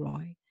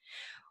thyroid.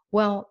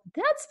 Well,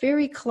 that's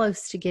very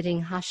close to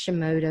getting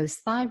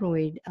Hashimoto's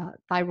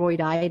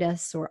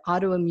thyroiditis or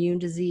autoimmune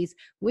disease,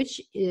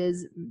 which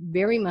is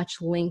very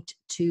much linked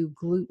to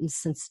gluten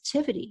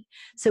sensitivity.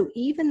 So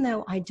even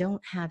though I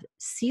don't have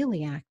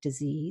celiac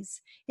disease,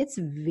 it's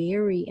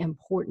very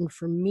important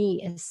for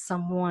me as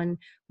someone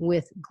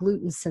with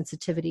gluten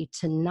sensitivity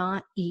to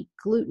not eat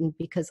gluten,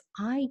 because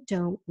I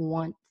don't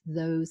want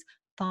those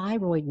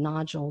thyroid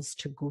nodules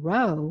to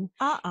grow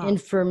uh-uh.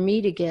 and for me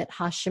to get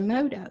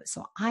Hashimoto.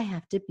 So I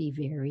have to be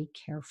very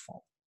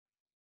careful.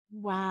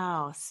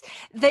 Wow.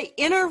 The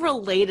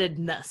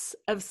interrelatedness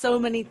of so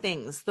many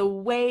things, the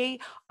way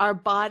our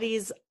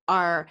bodies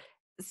are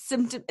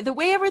the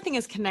way everything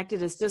is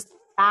connected is just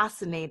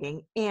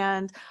fascinating.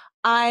 And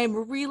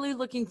I'm really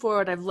looking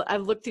forward.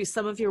 I've looked through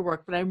some of your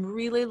work, but I'm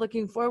really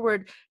looking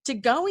forward to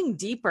going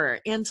deeper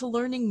and to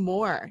learning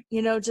more,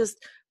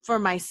 just for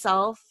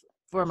myself,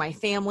 for my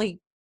family,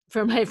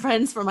 for my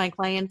friends, for my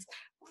clients,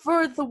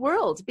 for the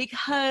world,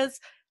 because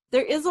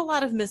there is a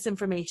lot of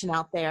misinformation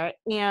out there.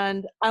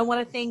 And I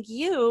want to thank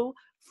you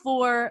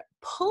for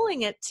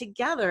pulling it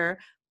together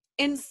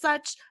in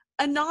such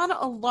a non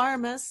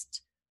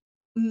alarmist,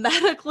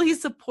 medically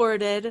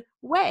supported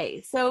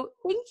way. So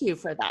thank you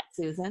for that,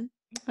 Susan.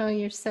 Oh,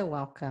 you're so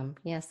welcome.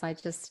 Yes, I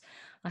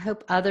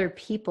hope other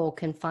people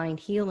can find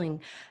healing.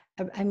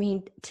 I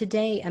mean,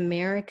 today,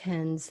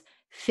 Americans,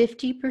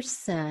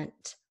 50%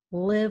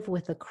 live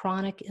with a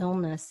chronic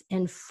illness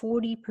and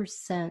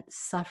 40%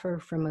 suffer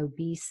from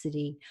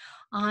obesity.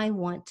 I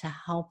want to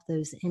help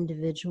those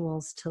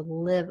individuals to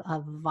live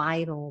a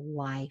vital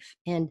life,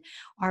 and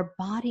our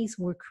bodies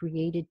were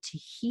created to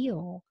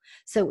heal.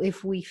 So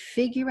if we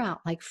figure out,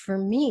 like for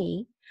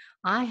me,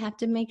 I have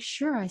to make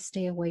sure I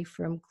stay away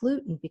from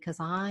gluten because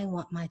I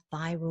want my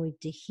thyroid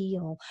to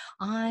heal.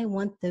 I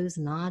want those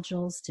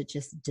nodules to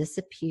just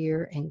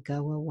disappear and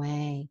go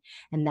away.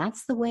 And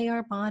that's the way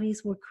our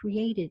bodies were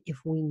created if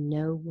we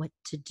know what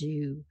to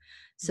do.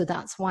 So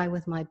that's why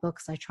with my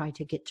books, I try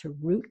to get to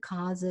root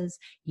causes.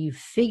 You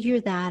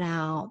figure that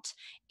out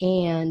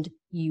and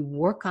you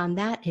work on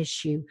that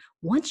issue.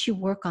 Once you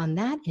work on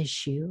that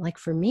issue, like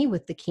for me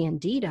with the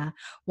candida,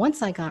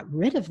 once I got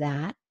rid of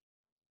that,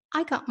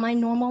 I got my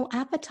normal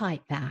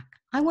appetite back.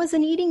 I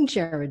wasn't eating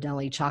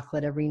Ghirardelli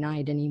chocolate every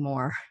night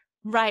anymore.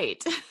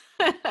 Right.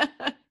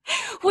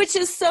 Which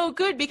is so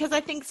good, because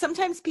I think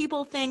sometimes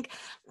people think,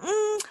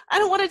 I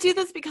don't want to do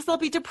this because I'll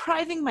be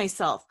depriving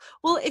myself.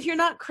 Well, if you're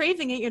not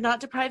craving it, you're not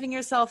depriving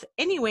yourself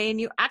anyway,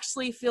 and you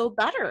actually feel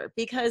better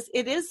because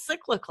it is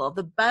cyclical.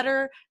 The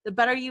better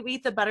you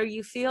eat, the better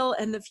you feel,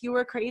 and the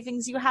fewer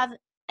cravings you have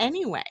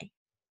anyway.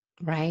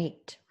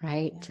 Right, Yeah.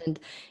 right.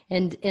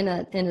 And in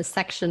a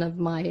section of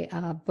my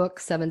book,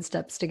 Seven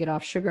Steps to Get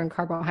Off Sugar and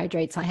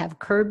Carbohydrates, I have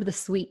Curb the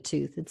Sweet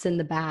Tooth. It's in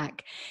the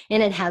back,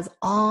 and it has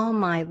all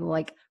my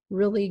like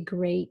really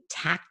great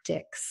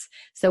tactics.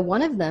 So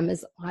one of them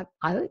is I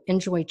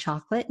enjoy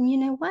chocolate, and you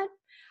know what?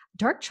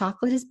 Dark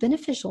chocolate is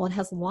beneficial. It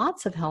has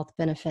lots of health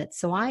benefits.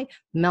 So I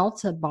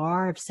melt a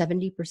bar of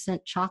 70%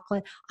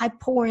 chocolate. I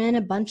pour in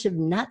a bunch of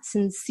nuts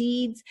and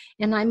seeds,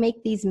 and I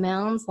make these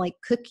mounds like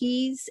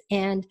cookies.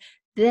 And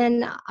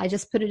then I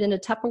just put it in a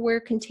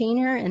Tupperware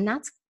container, and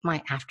that's my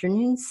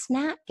afternoon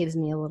snack. Gives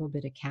me a little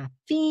bit of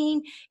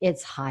caffeine.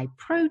 It's high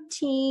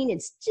protein.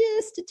 It's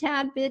just a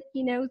tad bit,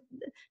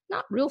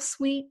 not real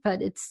sweet,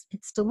 but it's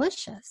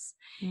delicious.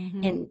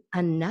 Mm-hmm. And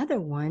another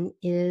one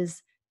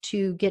is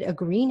to get a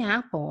green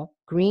apple.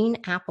 Green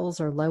apples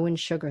are low in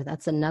sugar.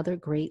 That's another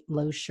great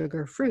low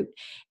sugar fruit.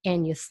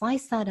 And you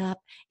slice that up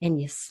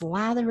and you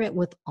slather it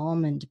with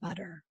almond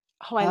butter.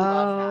 Oh, I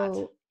love that.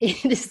 Oh,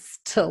 it is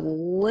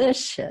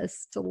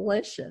delicious,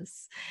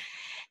 delicious.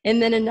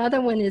 And then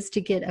another one is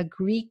to get a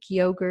Greek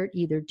yogurt,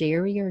 either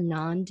dairy or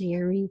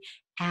non-dairy,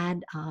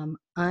 add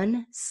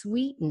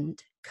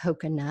unsweetened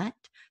coconut,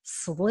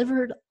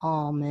 slivered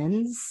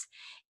almonds,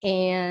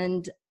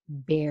 and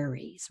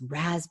berries,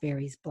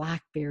 raspberries,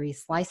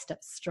 blackberries, sliced up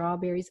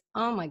strawberries.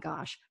 Oh my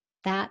gosh,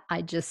 that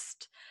I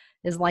just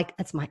is like,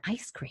 that's my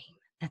ice cream.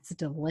 That's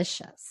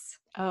delicious.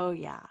 Oh,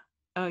 yeah.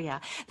 Oh, yeah.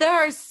 There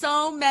are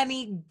so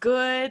many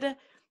good,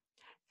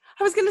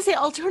 I was going to say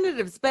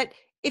alternatives, but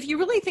if you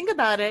really think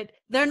about it,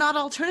 they're not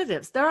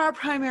alternatives. They're our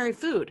primary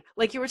food.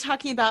 Like you were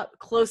talking about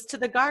close to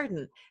the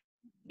garden.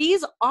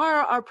 These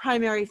are our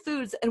primary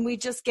foods, and we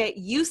just get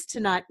used to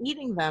not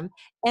eating them.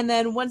 And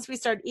then once we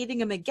start eating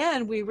them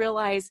again, we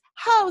realize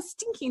how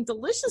stinking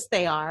delicious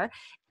they are.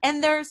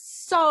 And they're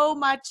so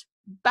much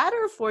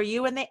better for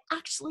you, and they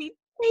actually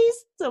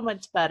taste so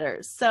much better.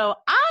 So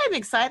I'm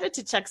excited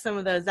to check some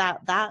of those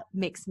out. That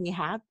makes me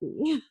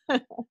happy.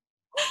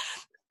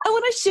 I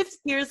want to shift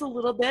gears a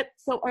little bit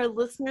so our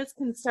listeners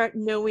can start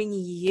knowing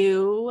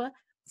you,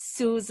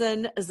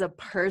 Susan, as a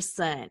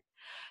person.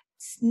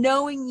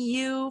 Knowing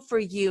you for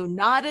you,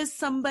 not as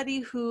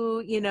somebody who,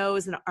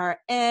 is an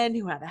RN,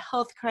 who had a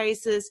health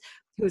crisis,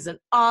 who's an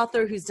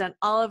author, who's done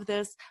all of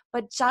this,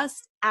 but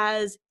just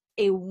as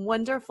a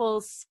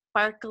wonderful,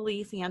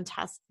 sparkly,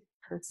 fantastic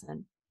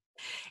person.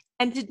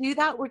 And to do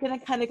that, we're going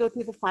to kind of go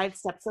through the 5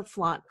 steps of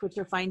flaunt, which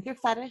are find your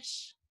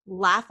fetish,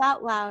 laugh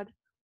out loud,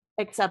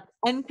 accept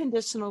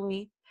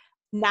unconditionally,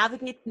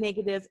 navigate the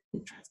negative,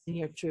 and trust in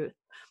your truth.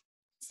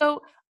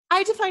 So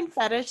I define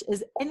fetish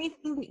as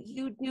anything that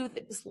you do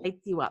that just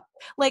lights you up.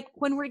 Like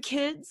when we're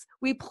kids,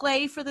 we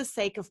play for the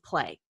sake of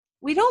play.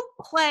 We don't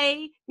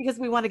play because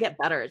we want to get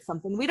better at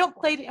something. We don't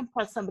play to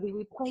impress somebody.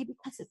 We play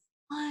because it's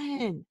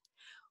fun.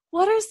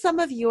 What are some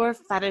of your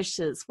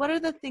fetishes? What are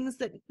the things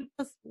that you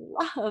just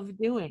love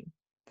doing?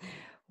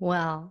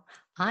 Well,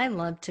 I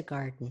love to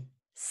garden.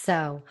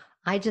 So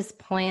I just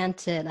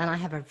planted, and I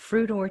have a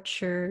fruit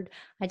orchard.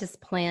 I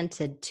just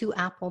planted 2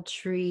 apple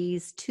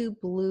trees, 2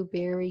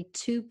 blueberry,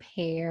 2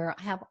 pear.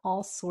 I have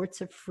all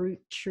sorts of fruit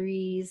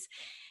trees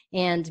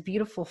and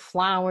beautiful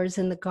flowers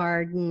in the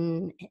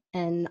garden.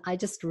 And I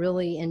just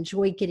really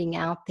enjoy getting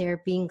out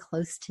there, being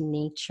close to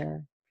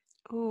nature.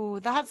 Oh,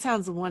 that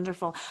sounds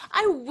wonderful.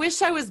 I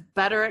wish I was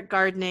better at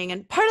gardening.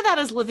 And part of that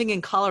is living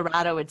in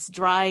Colorado. It's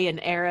dry and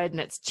arid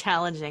and it's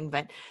challenging,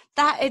 but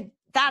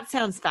that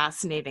sounds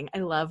fascinating. I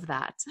love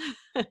that.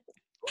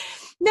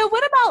 Now,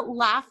 what about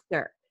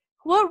laughter?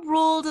 What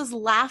role does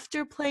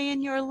laughter play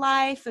in your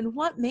life and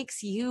what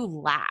makes you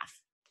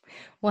laugh?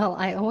 Well,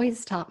 I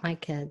always taught my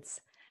kids,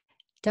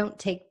 don't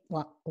take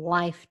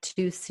life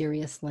too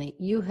seriously.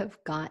 You have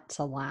got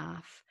to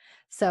laugh.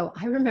 So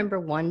I remember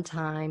one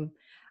time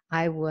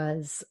I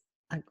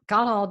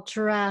got all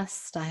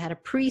dressed. I had a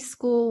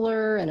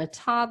preschooler and a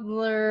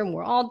toddler, and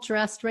we're all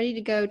dressed, ready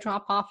to go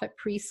drop off at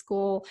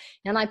preschool.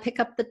 And I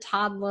pick up the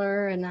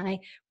toddler and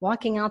I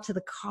walking out to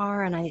the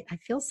car, and I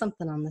feel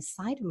something on the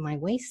side of my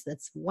waist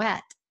that's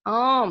wet.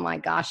 Oh my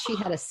gosh, she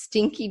had a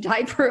stinky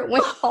diaper. It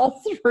went all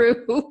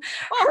through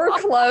her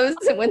clothes.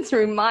 It went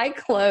through my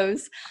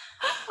clothes.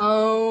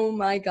 Oh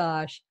my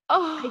gosh.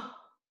 I, Oh,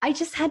 I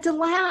just had to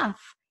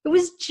laugh. It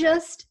was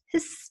just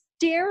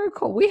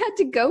hysterical. We had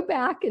to go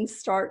back and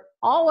start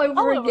all over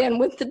all over. again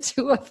with the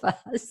 2 of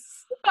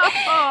us.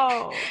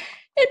 Oh,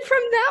 And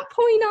from that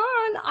point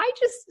on,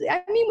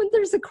 when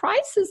there's a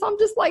crisis, I'm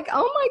just like,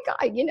 oh my God,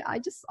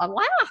 I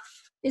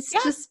laugh. It's yeah.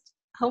 just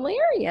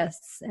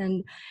hilarious.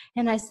 And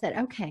I said,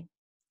 okay,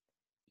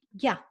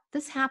 yeah,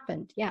 this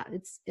happened. Yeah,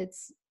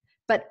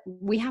 but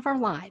we have our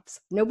lives.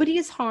 Nobody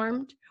is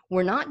harmed.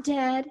 We're not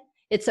dead.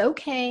 It's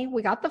okay.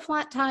 We got the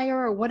flat tire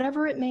or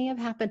whatever it may have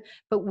happened,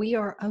 but we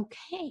are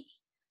okay.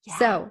 Yeah.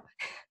 So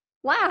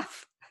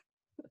laugh.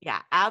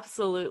 Yeah,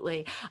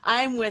 absolutely.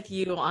 I'm with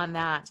you on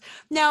that.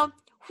 Now,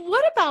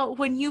 what about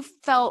when you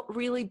felt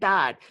really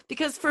bad?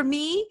 Because for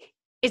me,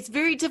 it's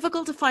very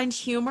difficult to find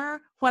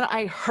humor when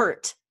I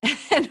hurt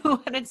and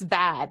when it's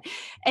bad.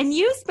 And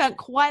you spent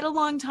quite a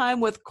long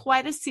time with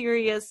quite a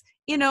serious,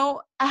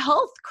 a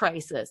health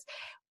crisis.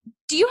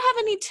 Do you have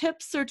any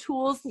tips or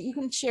tools that you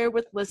can share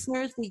with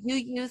listeners that you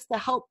use to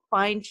help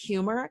find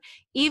humor,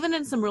 even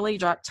in some really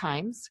dark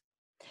times?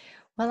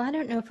 Well, I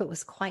don't know if it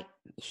was quite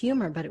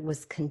humor, but it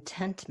was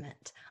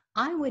contentment.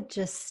 I would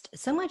just,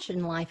 so much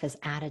in life is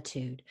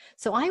attitude.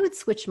 So I would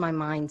switch my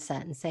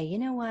mindset and say, you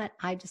know what?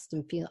 I just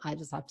have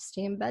to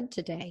stay in bed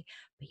today.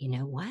 But you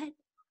know what?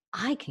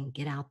 I can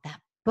get out that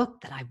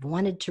book that I've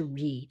wanted to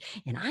read,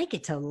 and I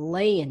get to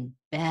lay in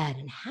bed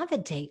and have a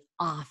day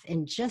off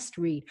and just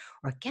read.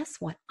 Or guess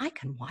what? I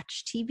can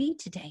watch TV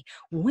today.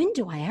 When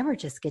do I ever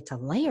just get to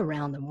lay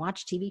around and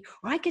watch TV?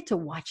 Or I get to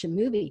watch a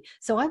movie.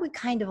 So I would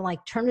kind of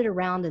like turn it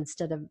around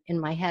instead of in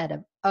my head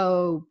of,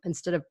 oh,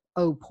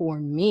 poor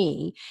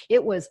me.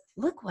 It was,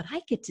 look what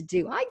I get to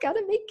do. I got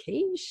a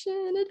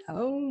vacation at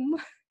home.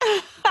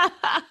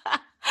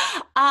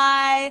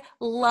 I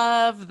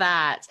love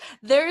that.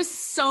 There's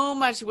so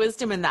much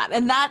wisdom in that.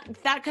 And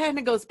that kind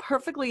of goes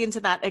perfectly into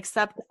that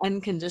accept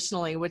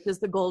unconditionally, which is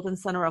the golden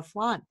center of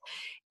flaunt.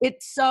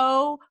 It's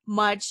so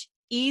much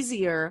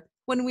easier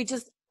when we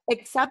just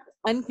accept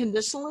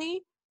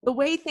unconditionally the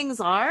way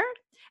things are,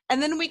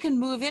 and then we can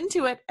move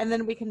into it and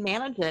then we can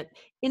manage it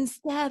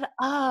instead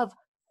of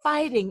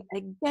fighting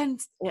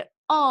against it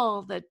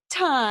all the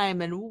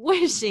time and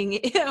wishing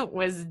it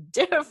was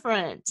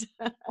different.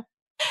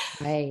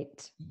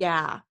 Right.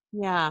 Yeah,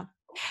 yeah.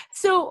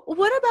 So,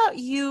 what about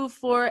you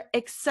for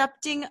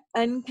accepting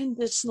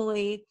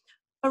unconditionally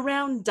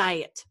around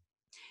diet?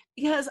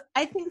 Because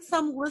I think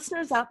some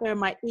listeners out there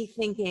might be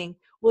thinking,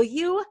 well,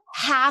 you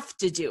have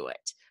to do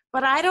it,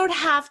 but I don't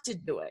have to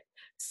do it.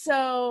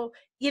 So,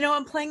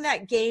 I'm playing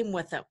that game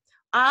with them.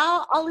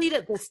 I'll eat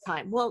it this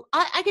time. Well,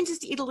 I can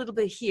just eat a little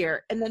bit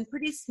here, and then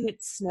pretty soon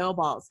it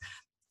snowballs.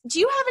 Do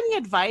you have any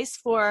advice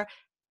for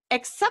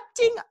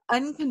accepting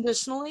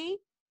unconditionally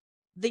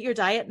that your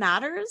diet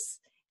matters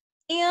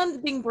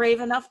and being brave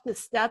enough to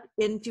step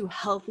into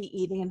healthy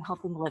eating and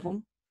healthy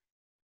living?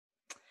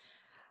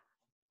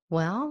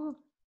 Well,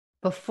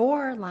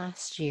 before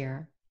last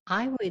year,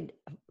 I would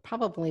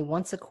probably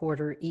once a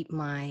quarter eat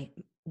my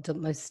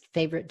most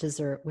favorite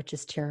dessert, which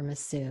is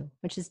tiramisu,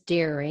 which is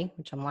dairy,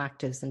 which I'm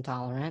lactose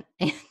intolerant,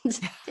 and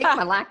take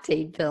my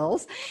lactate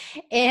pills.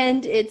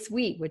 And it's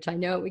wheat, which I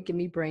know it would give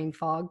me brain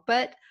fog,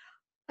 but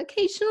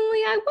occasionally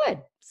I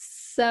would.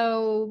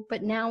 So,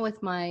 but now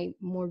with my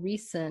more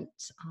recent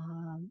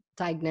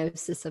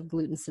diagnosis of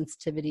gluten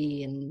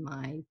sensitivity and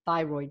my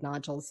thyroid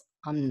nodules,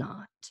 I'm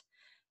not.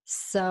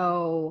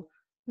 So,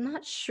 I'm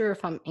not sure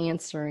if I'm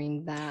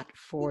answering that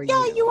for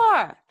Yeah, you you.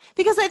 are.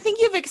 Because I think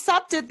you've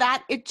accepted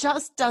that it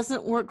just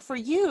doesn't work for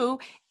you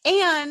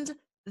and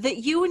that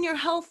you and your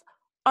health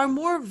are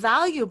more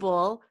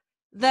valuable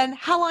than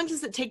how long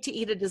does it take to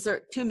eat a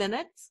dessert? 2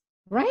 minutes?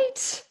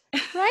 Right?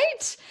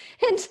 Right?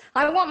 And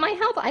I want my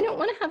health. I don't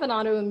want to have an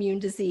autoimmune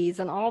disease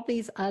and all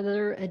these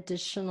other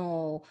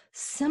additional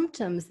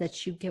symptoms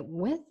that you get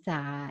with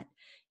that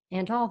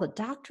and all the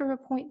doctor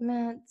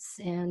appointments.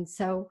 And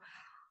so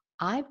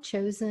I've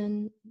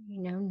chosen,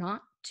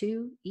 not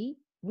to eat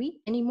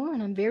wheat anymore.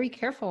 And I'm very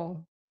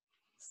careful.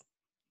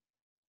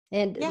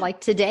 And Yeah.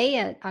 like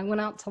today, I went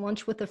out to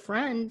lunch with a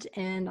friend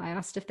and I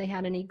asked if they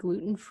had any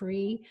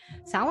gluten-free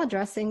salad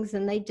dressings,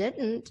 and they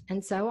didn't.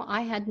 And so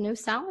I had no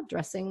salad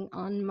dressing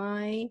on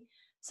my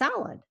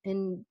salad.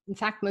 And in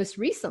fact, most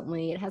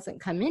recently, it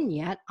hasn't come in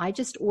yet. I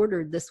just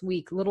ordered this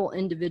week little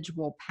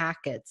individual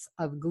packets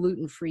of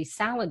gluten-free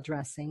salad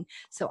dressing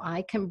so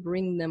I can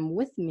bring them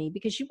with me,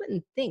 because you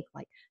wouldn't think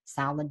like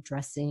salad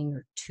dressing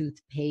or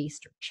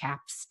toothpaste or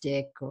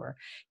chapstick or,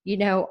 you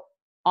know,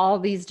 all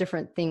these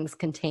different things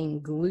contain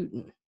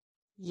gluten.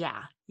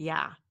 Yeah.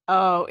 Yeah.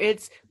 Oh,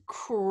 it's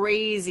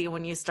crazy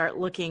when you start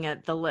looking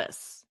at the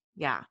lists.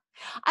 Yeah.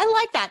 I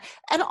like that.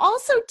 And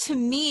also, to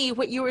me,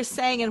 what you were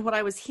saying and what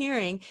I was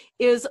hearing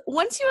is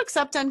once you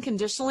accept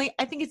unconditionally,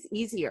 I think it's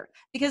easier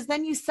because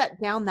then you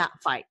set down that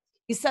fight.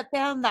 You set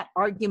down that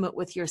argument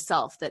with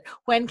yourself that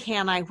when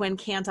can I, when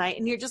can't I?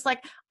 And you're just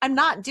like, I'm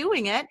not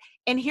doing it.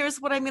 And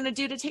here's what I'm going to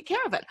do to take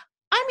care of it.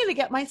 I'm going to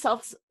get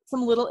myself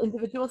some little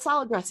individual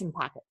salad dressing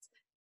packets.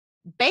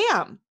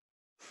 Bam.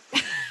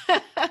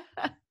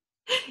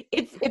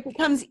 It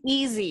becomes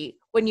easy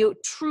when you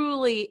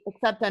truly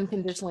accept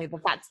unconditionally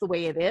that that's the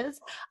way it is.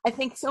 I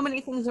think so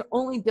many things are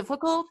only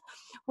difficult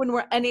when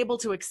we're unable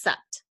to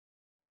accept.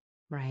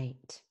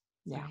 Right.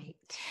 Yeah. Right.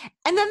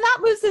 And then that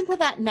moves into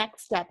that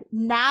next step,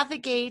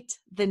 navigate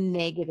the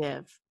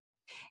negative.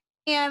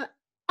 And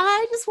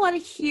I just want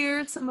to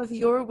hear some of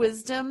your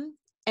wisdom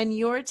and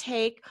your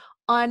take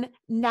on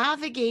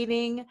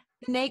navigating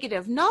the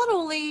negative, not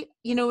only,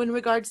 in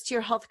regards to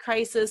your health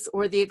crisis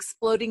or the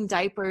exploding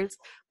diapers,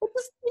 but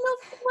just,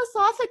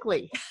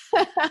 philosophically.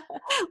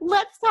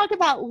 Let's talk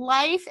about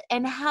life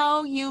and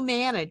how you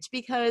manage,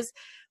 because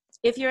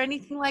if you're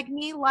anything like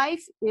me,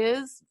 life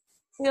is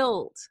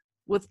filled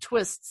with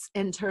twists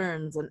and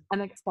turns and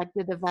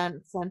unexpected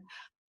events. And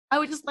I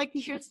would just like to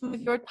hear some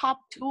of your top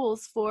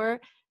tools for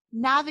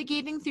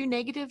navigating through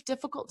negative,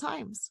 difficult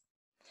times.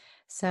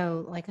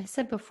 So, like I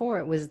said before,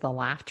 it was the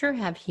laughter,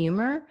 have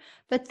humor,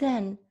 but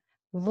then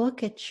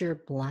look at your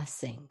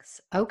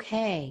blessings.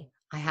 Okay,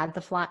 I had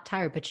the flat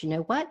tire, but you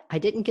know what? I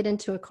didn't get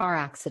into a car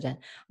accident.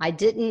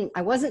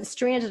 I wasn't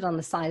stranded on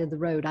the side of the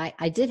road.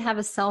 I did have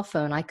a cell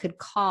phone. I could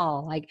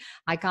call.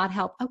 I got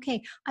help.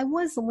 Okay, I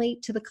was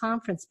late to the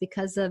conference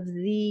because of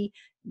the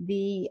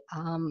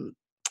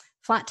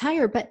flat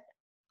tire, but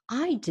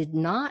I did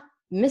not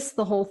miss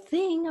the whole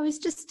thing. I was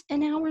just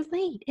an hour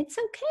late. It's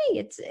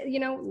okay.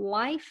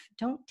 Life,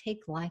 don't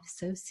take life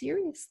so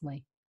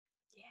seriously.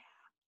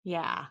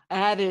 Yeah,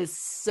 that is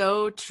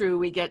so true.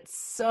 We get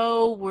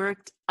so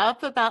worked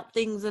up about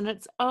things and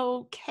it's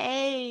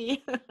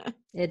okay.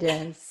 It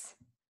is.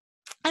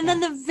 And then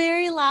the Yes.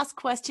 very last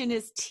question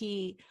is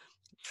T,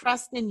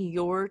 trust in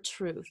your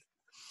truth.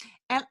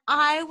 And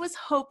I was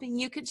hoping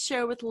you could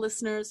share with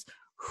listeners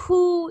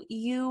who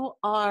you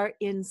are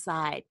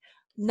inside,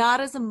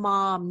 not as a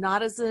mom,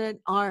 not as an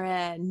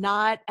RN,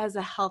 not as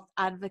a health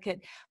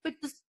advocate, but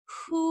just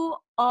who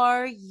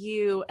are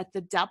you at the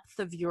depth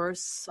of your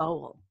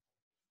soul?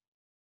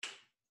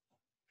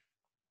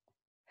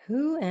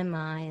 Who am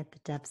I at the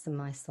depths of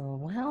my soul?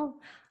 Well,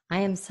 I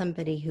am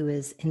somebody who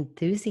is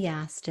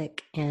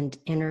enthusiastic and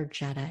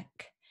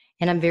energetic,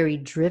 and I'm very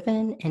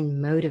driven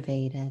and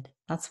motivated.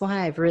 That's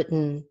why I've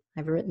written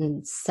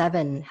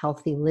 7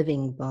 healthy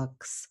living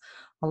books,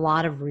 a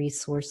lot of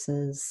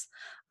resources.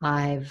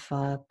 I've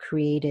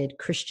created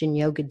Christian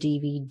yoga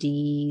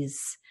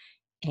DVDs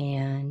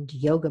and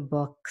yoga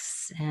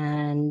books,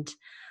 and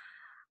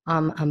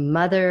I'm a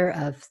mother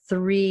of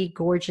 3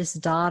 gorgeous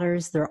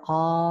daughters. They're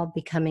all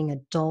becoming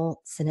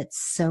adults, and it's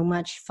so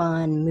much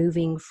fun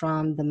moving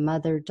from the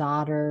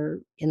mother-daughter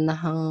in the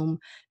home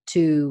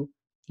to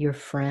your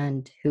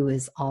friend who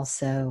is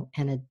also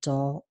an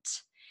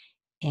adult.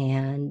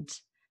 And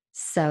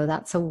so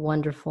that's a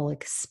wonderful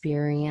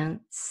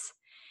experience.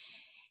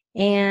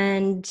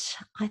 And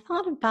I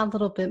thought about a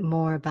little bit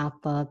more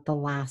about the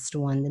last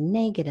one, the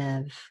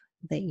negative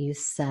that you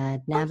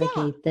said, Oh, yeah.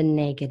 navigate the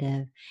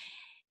negative.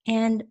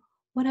 And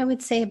what I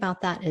would say about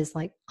that is,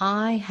 like,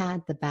 I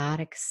had the bad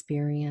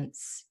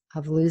experience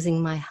of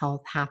losing my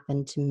health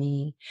happen to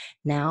me.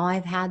 Now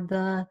I've had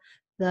the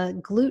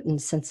gluten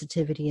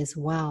sensitivity as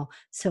well.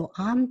 So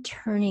I'm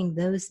turning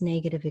those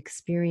negative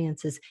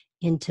experiences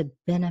into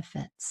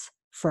benefits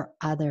for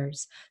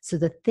others. So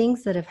the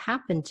things that have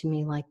happened to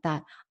me like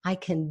that, I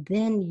can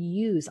then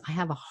use. I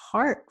have a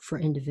heart for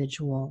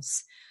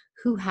individuals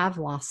who have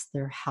lost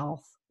their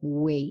health,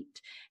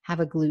 weight, have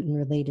a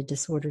gluten-related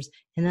disorders,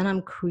 and then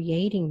I'm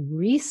creating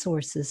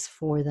resources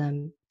for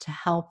them to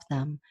help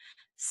them.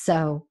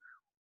 So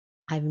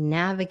I've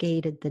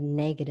navigated the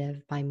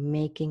negative by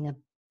making a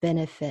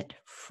benefit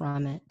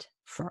from it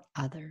for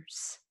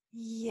others.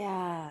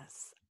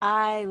 Yes,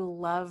 I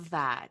love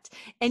that.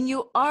 And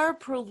you are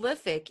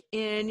prolific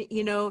in,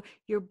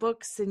 your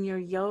books and your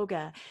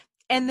yoga.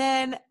 And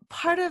then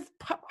part of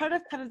kind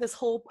of this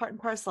whole part and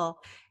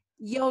parcel,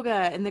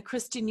 yoga and the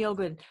Christian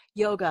yoga.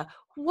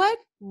 What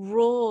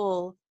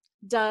role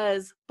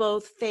does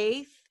both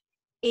faith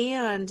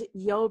and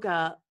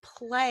yoga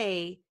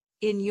play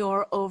in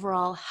your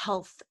overall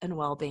health and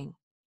well-being?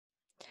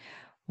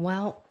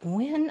 Well,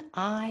 when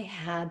I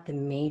had the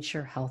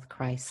major health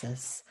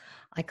crisis,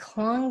 I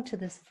clung to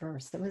this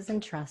verse. That was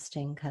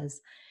interesting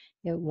because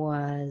it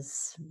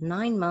was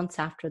 9 months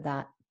after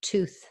that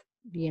tooth,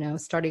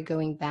 started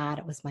going bad.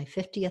 It was my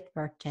 50th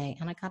birthday,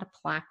 and I got a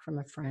plaque from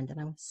a friend,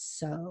 and I was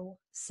so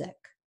sick.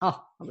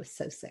 Oh, I was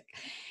so sick.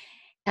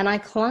 And I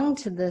clung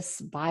to this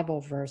Bible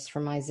verse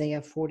from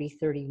Isaiah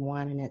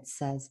 40:31, and it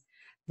says,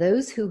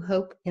 "Those who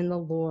hope in the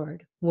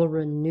Lord will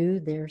renew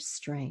their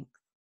strength.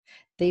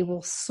 They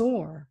will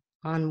soar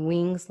on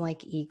wings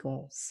like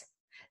eagles.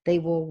 They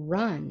will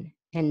run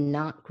and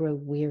not grow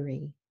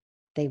weary.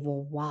 They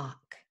will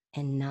walk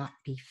and not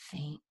be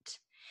faint."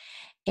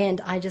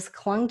 And I just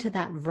clung to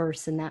that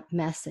verse and that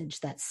message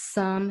that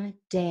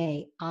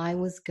someday I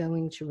was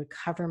going to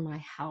recover my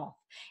health,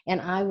 and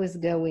I was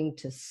going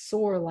to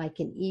soar like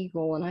an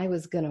eagle, and I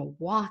was going to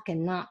walk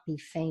and not be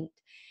faint.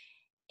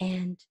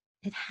 And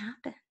it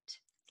happened.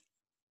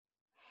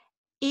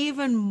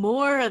 Even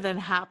more than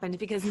happened,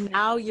 because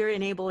now you're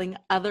enabling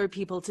other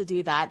people to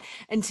do that.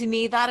 And to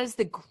me, that is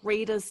the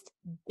greatest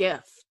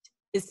gift,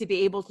 is to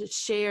be able to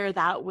share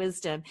that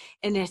wisdom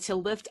and to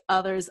lift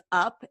others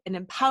up and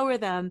empower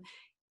them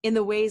in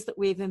the ways that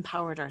we've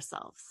empowered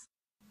ourselves.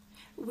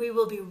 We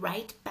will be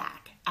right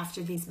back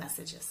after these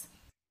messages.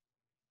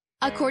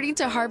 According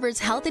to Harvard's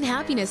Health and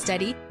Happiness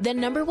Study, the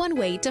 #1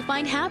 way to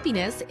find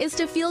happiness is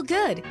to feel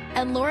good.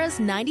 And Laura's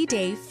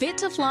 90-day Fit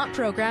to Flaunt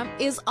program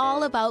is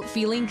all about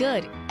feeling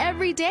good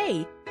every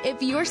day.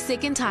 If you're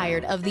sick and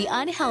tired of the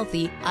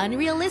unhealthy,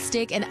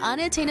 unrealistic, and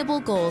unattainable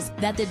goals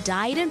that the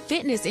diet and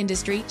fitness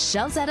industry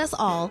shoves at us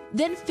all,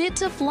 then Fit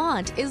to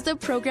Flaunt is the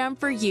program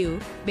for you,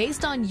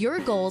 based on your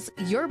goals,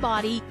 your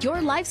body,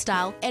 your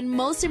lifestyle, and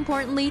most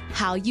importantly,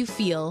 how you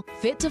feel.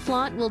 Fit to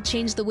Flaunt will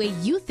change the way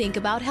you think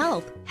about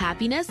health,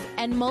 happiness,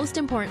 and most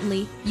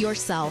importantly,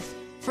 yourself.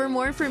 For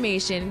more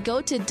information,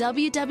 go to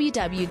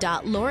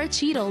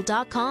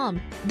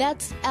www.lauracheadle.com.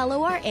 That's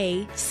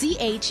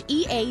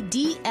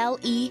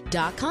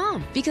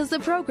LORACHEADLE.com, because the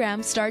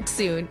program starts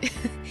soon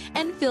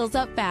and fills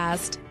up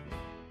fast.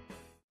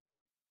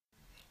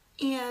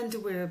 And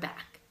we're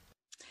back.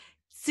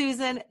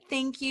 Susan,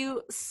 thank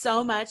you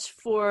so much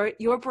for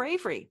your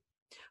bravery,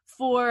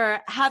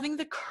 for having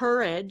the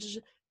courage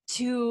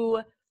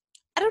to,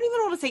 I don't even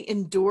want to say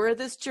endure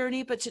this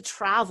journey, but to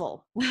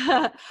travel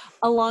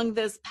along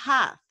this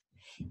path,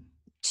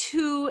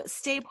 to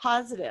stay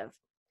positive,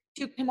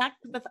 to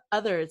connect with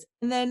others,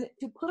 and then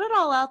to put it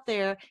all out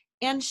there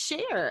and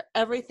share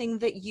everything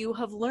that you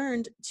have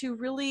learned to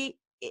really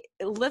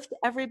lift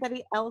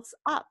everybody else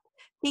up.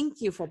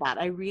 Thank you for that.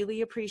 I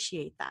really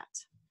appreciate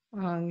that.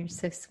 Oh, you're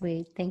so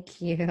sweet.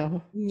 Thank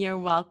you. You're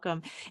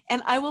welcome.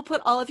 And I will put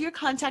all of your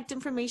contact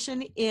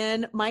information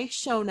in my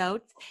show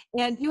notes.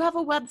 And you have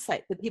a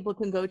website that people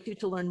can go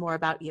to learn more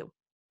about you.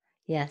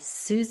 Yes,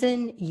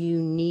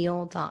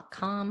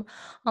 SusanNeal.com.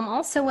 I'm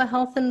also a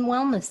health and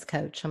wellness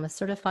coach. I'm a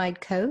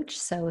certified coach.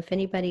 So if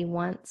anybody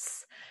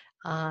wants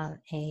some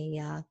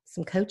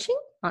coaching,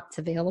 it's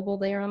available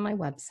there on my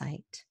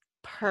website.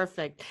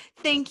 Perfect.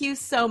 Thank you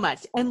so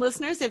much. And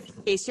listeners, if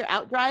in case you're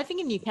out driving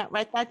and you can't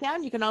write that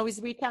down, you can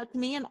always reach out to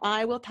me and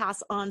I will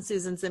pass on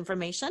Susan's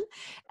information.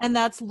 And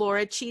that's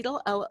Laura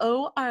Cheadle,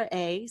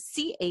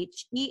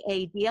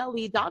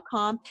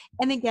 LoraCheadle.com.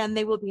 And again,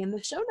 they will be in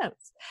the show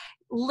notes.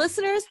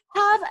 Listeners,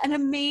 have an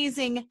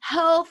amazing,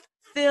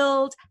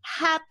 health-filled,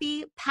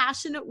 happy,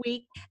 passionate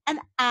week. And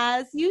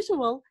as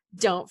usual,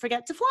 don't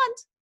forget to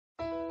flaunt.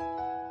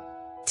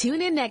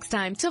 Tune in next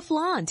time to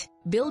Flaunt.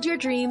 Build your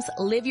dreams,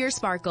 live your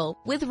sparkle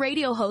with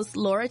radio host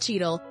Laura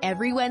Cheadle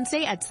every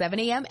Wednesday at 7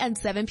 a.m. and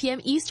 7 p.m.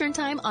 Eastern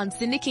Time on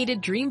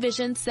syndicated Dream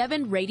Vision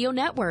 7 radio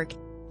network.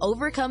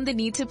 Overcome the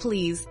need to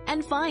please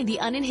and find the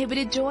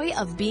uninhibited joy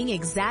of being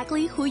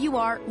exactly who you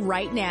are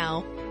right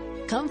now.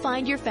 Come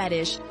find your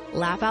fetish,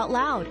 laugh out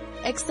loud,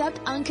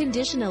 accept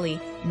unconditionally,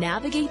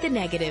 navigate the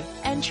negative,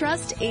 and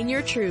trust in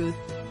your truth.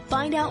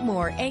 Find out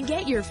more and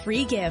get your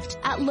free gift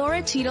at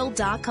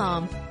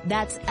LauraCheadle.com.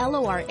 That's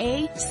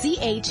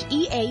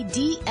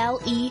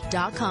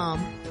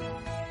LoraCheadle.com.